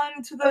click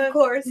on to the Of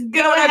course. go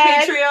on our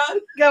ahead. Patreon.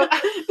 Go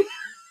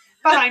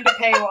behind a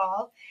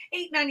paywall.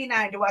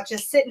 $8.99 to watch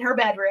us sit in her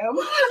bedroom.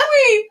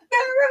 Wait,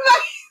 that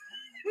reminds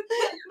me.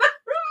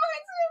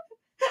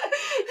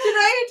 Did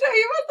I tell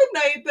you about the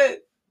night that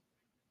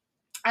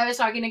I was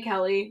talking to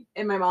Kelly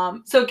and my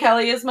mom? So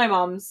Kelly is my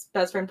mom's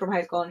best friend from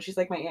high school, and she's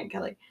like my Aunt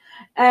Kelly.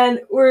 And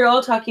we were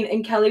all talking,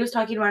 and Kelly was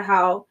talking about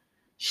how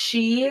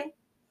she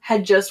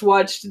had just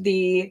watched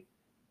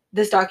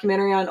this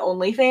documentary on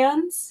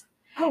OnlyFans.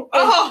 Oh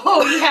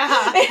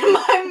yeah. And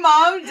my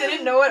mom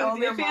didn't know what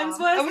With your OnlyFans mom.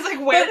 was. I was like,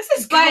 where is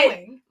this but-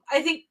 going?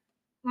 I think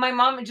my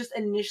mom just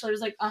initially was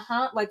like,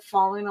 like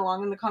following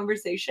along in the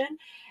conversation.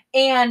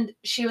 And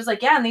she was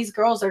like, yeah, and these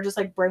girls are just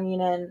like bringing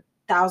in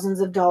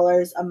thousands of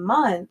dollars a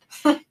month.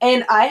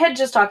 And I had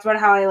just talked about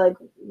how I like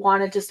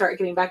wanted to start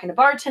getting back into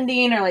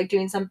bartending or like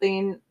doing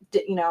something,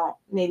 you know,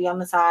 maybe on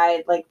the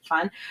side, like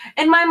fun.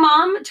 And my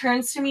mom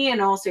turns to me in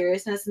all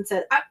seriousness and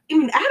said, I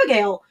mean,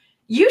 Abigail,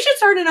 you should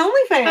start an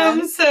OnlyFans.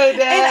 I'm so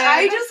dead. And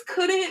I just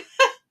couldn't.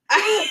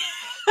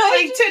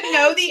 like to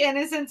know the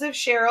innocence of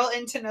Cheryl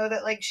and to know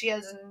that like she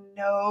has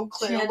no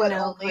She clue had what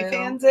no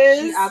OnlyFans clue. is.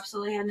 She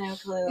absolutely had no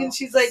clue. And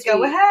she's like, go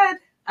Sweet. ahead.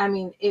 I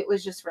mean, it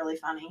was just really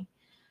funny.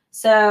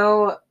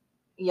 So,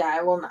 yeah,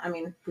 I will. I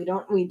mean, we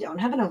don't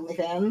have an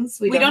OnlyFans.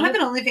 We don't have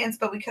an OnlyFans,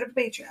 but we could have a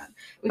Patreon.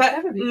 we But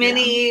could have a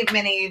Patreon.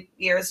 many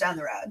years down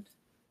the road.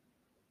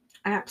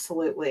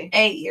 Absolutely,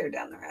 A year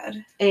down the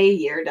road. a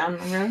year down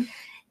the road.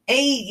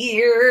 A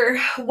year.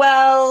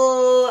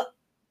 Well,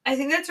 I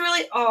think that's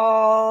really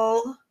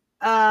all.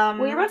 Well,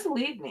 you're about to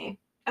leave me.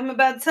 I'm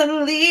about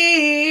to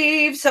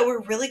leave. So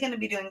we're really going to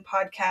be doing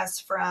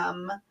podcasts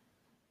from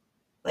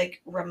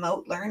like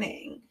remote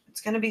learning.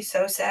 It's going to be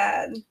so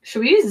sad. Should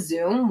we use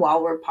Zoom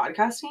while we're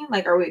podcasting?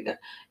 Like,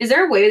 is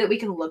there a way that we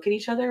can look at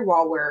each other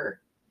while we're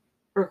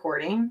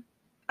recording?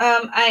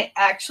 I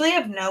actually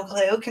have no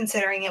clue,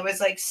 considering it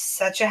was like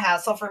such a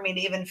hassle for me to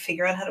even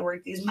figure out how to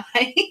work these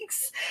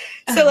mics.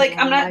 So like,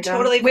 I'm Oh my not God.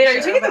 totally. Wait, for are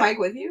you sure taking the about- mic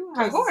with you?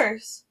 Of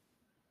course.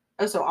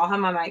 Oh, so I'll have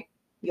my mic.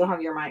 You'll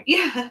have your mic.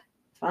 Yeah.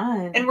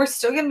 Fun. And we're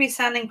still going to be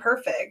sounding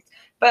perfect.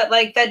 But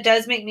like, that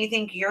does make me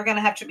think you're going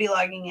to have to be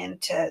logging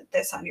into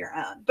this on your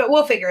own. But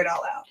we'll figure it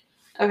all out.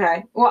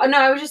 Okay. Well, no,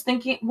 I was just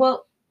thinking,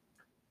 well,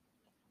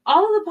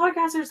 all of the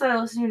podcasters that I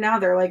listen to now,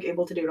 they're like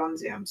able to do it on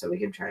Zoom, so we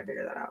can try to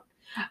figure that out.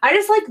 I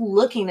just like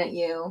looking at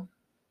you.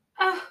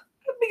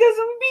 Because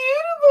I'm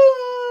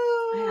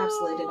beautiful. I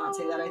absolutely did not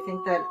say that. I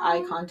think that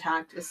eye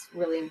contact is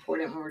really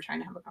important when we're trying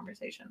to have a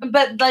conversation.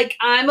 But like,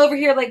 I'm over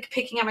here like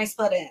picking at my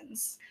split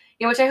ends.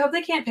 Yeah, which I hope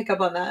they can't pick up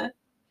on that.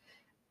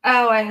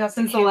 Oh, I hope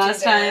Since they the can't last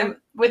do that. time-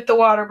 with the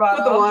water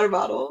bottle. With the water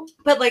bottle.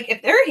 But like,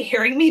 if they're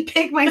hearing me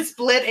pick my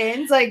split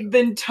ends, like,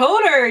 Then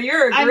Toner,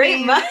 you're a I great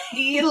mean, mic.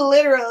 you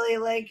literally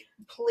like,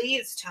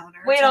 please, Toner.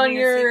 Wait, tell on me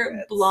your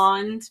secrets.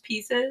 blonde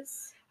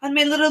pieces? On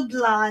my little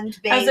blonde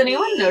baby. Has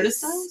anyone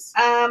noticed those?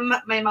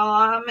 My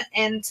mom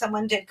and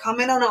someone did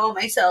comment on all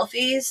my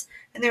selfies,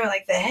 and they were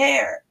like, the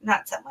hair.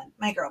 Not someone,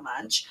 my girl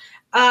Munch.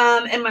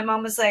 And my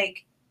mom was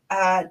like,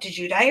 did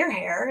you dye your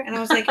hair? And I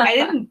was like, I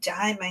didn't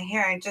dye my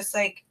hair. I just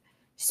like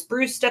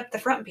spruced up the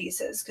front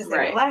pieces because they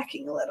Right. were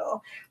lacking a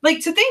little. Like,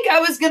 to think I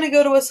was going to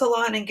go to a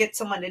salon and get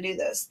someone to do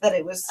this, that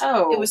it was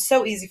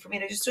so easy for me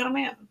to just do it on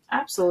my own.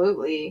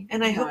 Absolutely.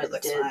 And I No, hope it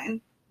looks did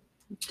fine.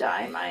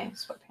 Dye my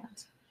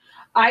sweatpants.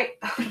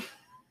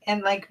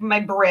 And like my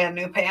brand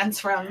new pants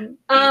from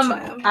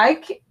H&M.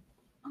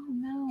 Oh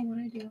no, what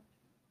did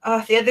I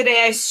do? The other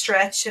day I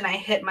stretched and I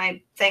hit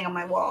my thing on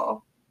my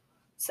wall.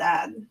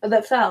 Sad. Oh,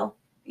 that fell.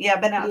 Yeah,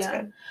 but now it's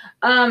Yeah.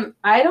 good.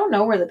 I don't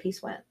know where the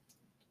piece went.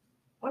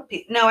 What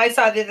piece? No, I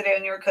saw it the other day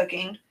when you were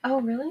cooking.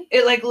 Oh, really?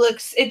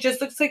 It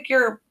just looks like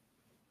your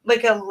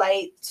like a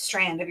light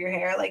strand of your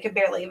hair. Like it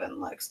barely even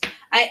looks.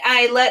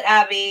 I let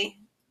Abby.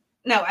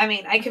 No, I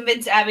mean I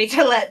convinced Abby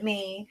to let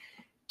me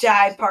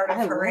dye part of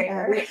her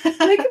hair.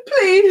 Like,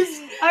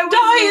 please, I was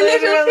dye a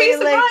little literally piece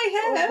of like,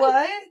 my hair.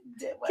 What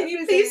Can was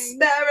you I please saying?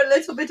 spare a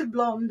little bit of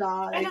blonde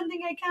dye? I don't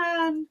think I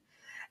can.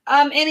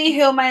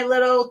 Anywho, my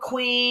little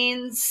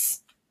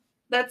queens,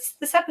 that's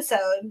this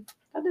episode.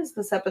 That is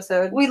this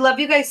episode. We love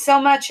you guys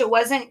so much. It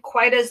wasn't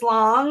quite as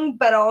long,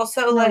 but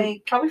also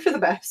like probably for the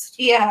best.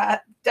 yeah,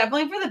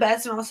 definitely for the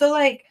best. And also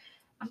like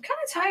I'm kind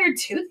of tired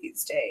too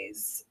these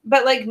days.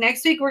 But like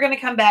next week we're gonna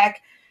come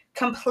back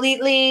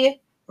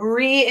completely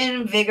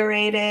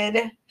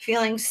reinvigorated,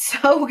 feeling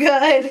so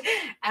good.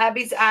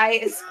 Abby's eye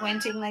is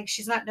squinting like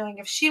she's not knowing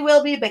if she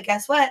will be, but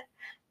guess what?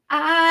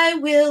 I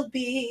will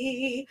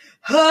be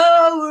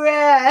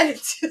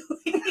alright.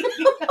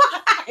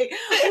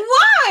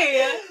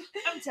 Why?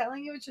 I'm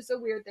telling you, it's just a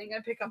weird thing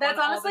I pick up That's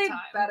on honestly all the time.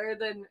 better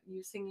than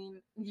you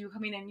singing. You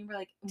coming in, you were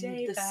like,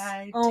 Day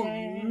by oh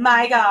day.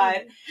 my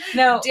god,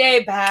 no,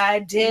 Day by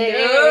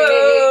day.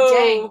 No.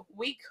 Dang,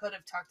 we could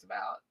have talked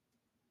about.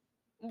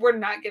 We're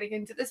not getting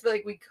into this, but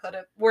like we could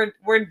have. We're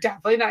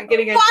definitely not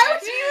getting into. Why it.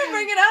 would you even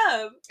bring it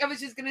up? I was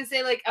just gonna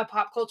say like a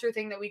pop culture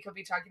thing that we could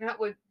be talking about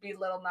would be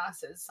Lil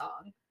Nas's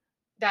song.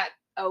 That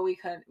we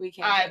can't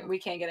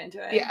get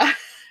into it. yeah,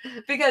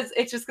 because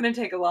it's just gonna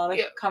take a lot of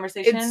Yeah,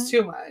 conversation. it's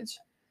too much.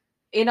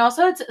 And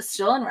also, it's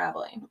still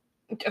unraveling.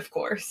 Of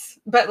course,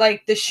 but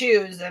like the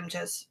shoes,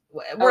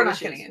 we're not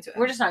getting into it.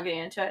 We're just not getting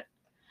into it.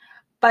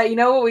 But you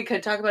know what we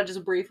could talk about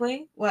just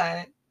briefly?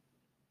 What?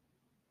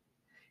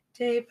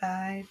 Day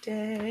by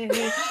day.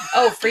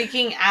 Oh,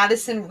 freaking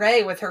Addison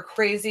Rae with her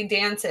crazy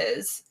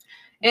dances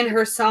in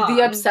her song.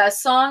 The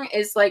Obsessed song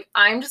is like,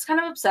 I'm just kind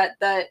of upset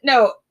that.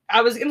 No,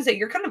 I was gonna say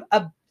you're kind of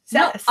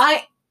obsessed.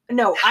 I am.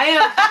 No,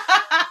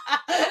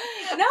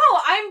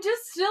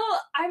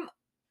 I'm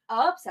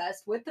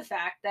obsessed with the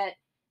fact that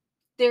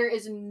there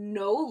is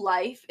no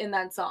life in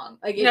that song.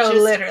 Like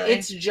literally,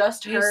 it's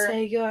just her. You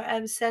say you're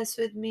obsessed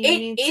with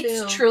me.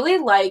 It's truly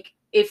like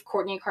if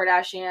Kourtney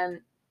Kardashian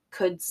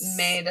could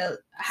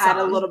had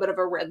a little bit of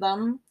a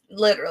rhythm,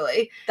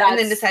 literally, and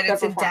then decided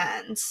to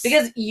dance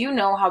because you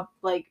know how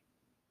like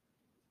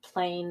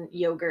plain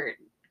yogurt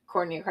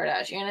Kourtney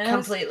Kardashian is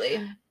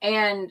completely,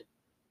 and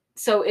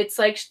so it's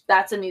like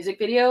that's a music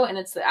video and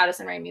it's the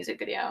Addison Rae music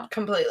video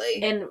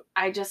completely, and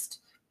I just.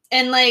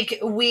 And, like,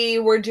 we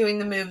were doing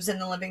the moves in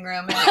the living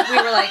room, and we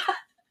were, like,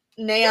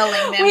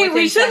 nailing them. Wait,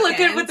 we should seconds. look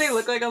at what they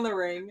look like on the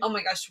ring. Oh,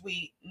 my gosh,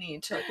 we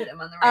need to look at them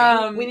on the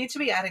ring. We need to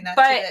be adding that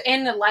to it.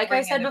 And like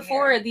I said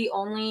before, the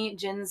only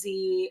Gen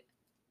Z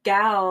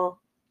gal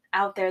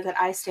out there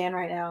that I stand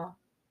right now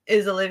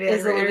is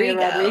Olivia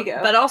Rodrigo.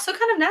 But also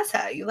kind of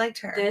Nessa. You liked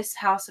her. This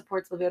house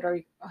supports Olivia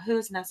Rodrigo.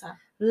 Who's Nessa?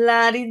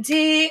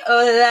 La-di-dee,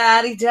 oh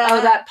la-di-da.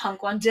 Oh, that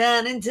punk one.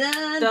 Dun and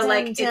dun, the,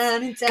 like,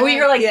 dun, well,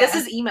 you're like, this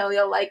is emo,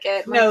 you'll like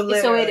it. Like, no,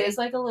 literally. So it is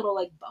like a little,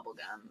 like, bubble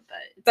gum.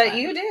 But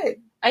you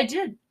did. I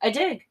dig.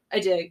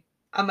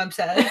 I'm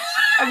obsessed.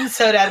 I'm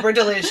so dead. We're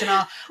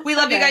delusional. We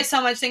love you guys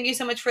so much. Thank you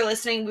so much for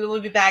listening. We will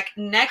be back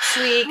next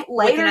week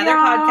with another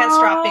podcast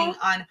dropping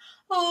on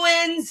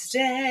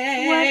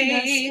Wednesday.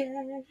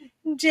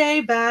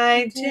 Day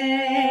by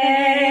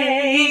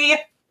day.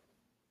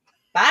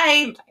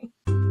 Bye.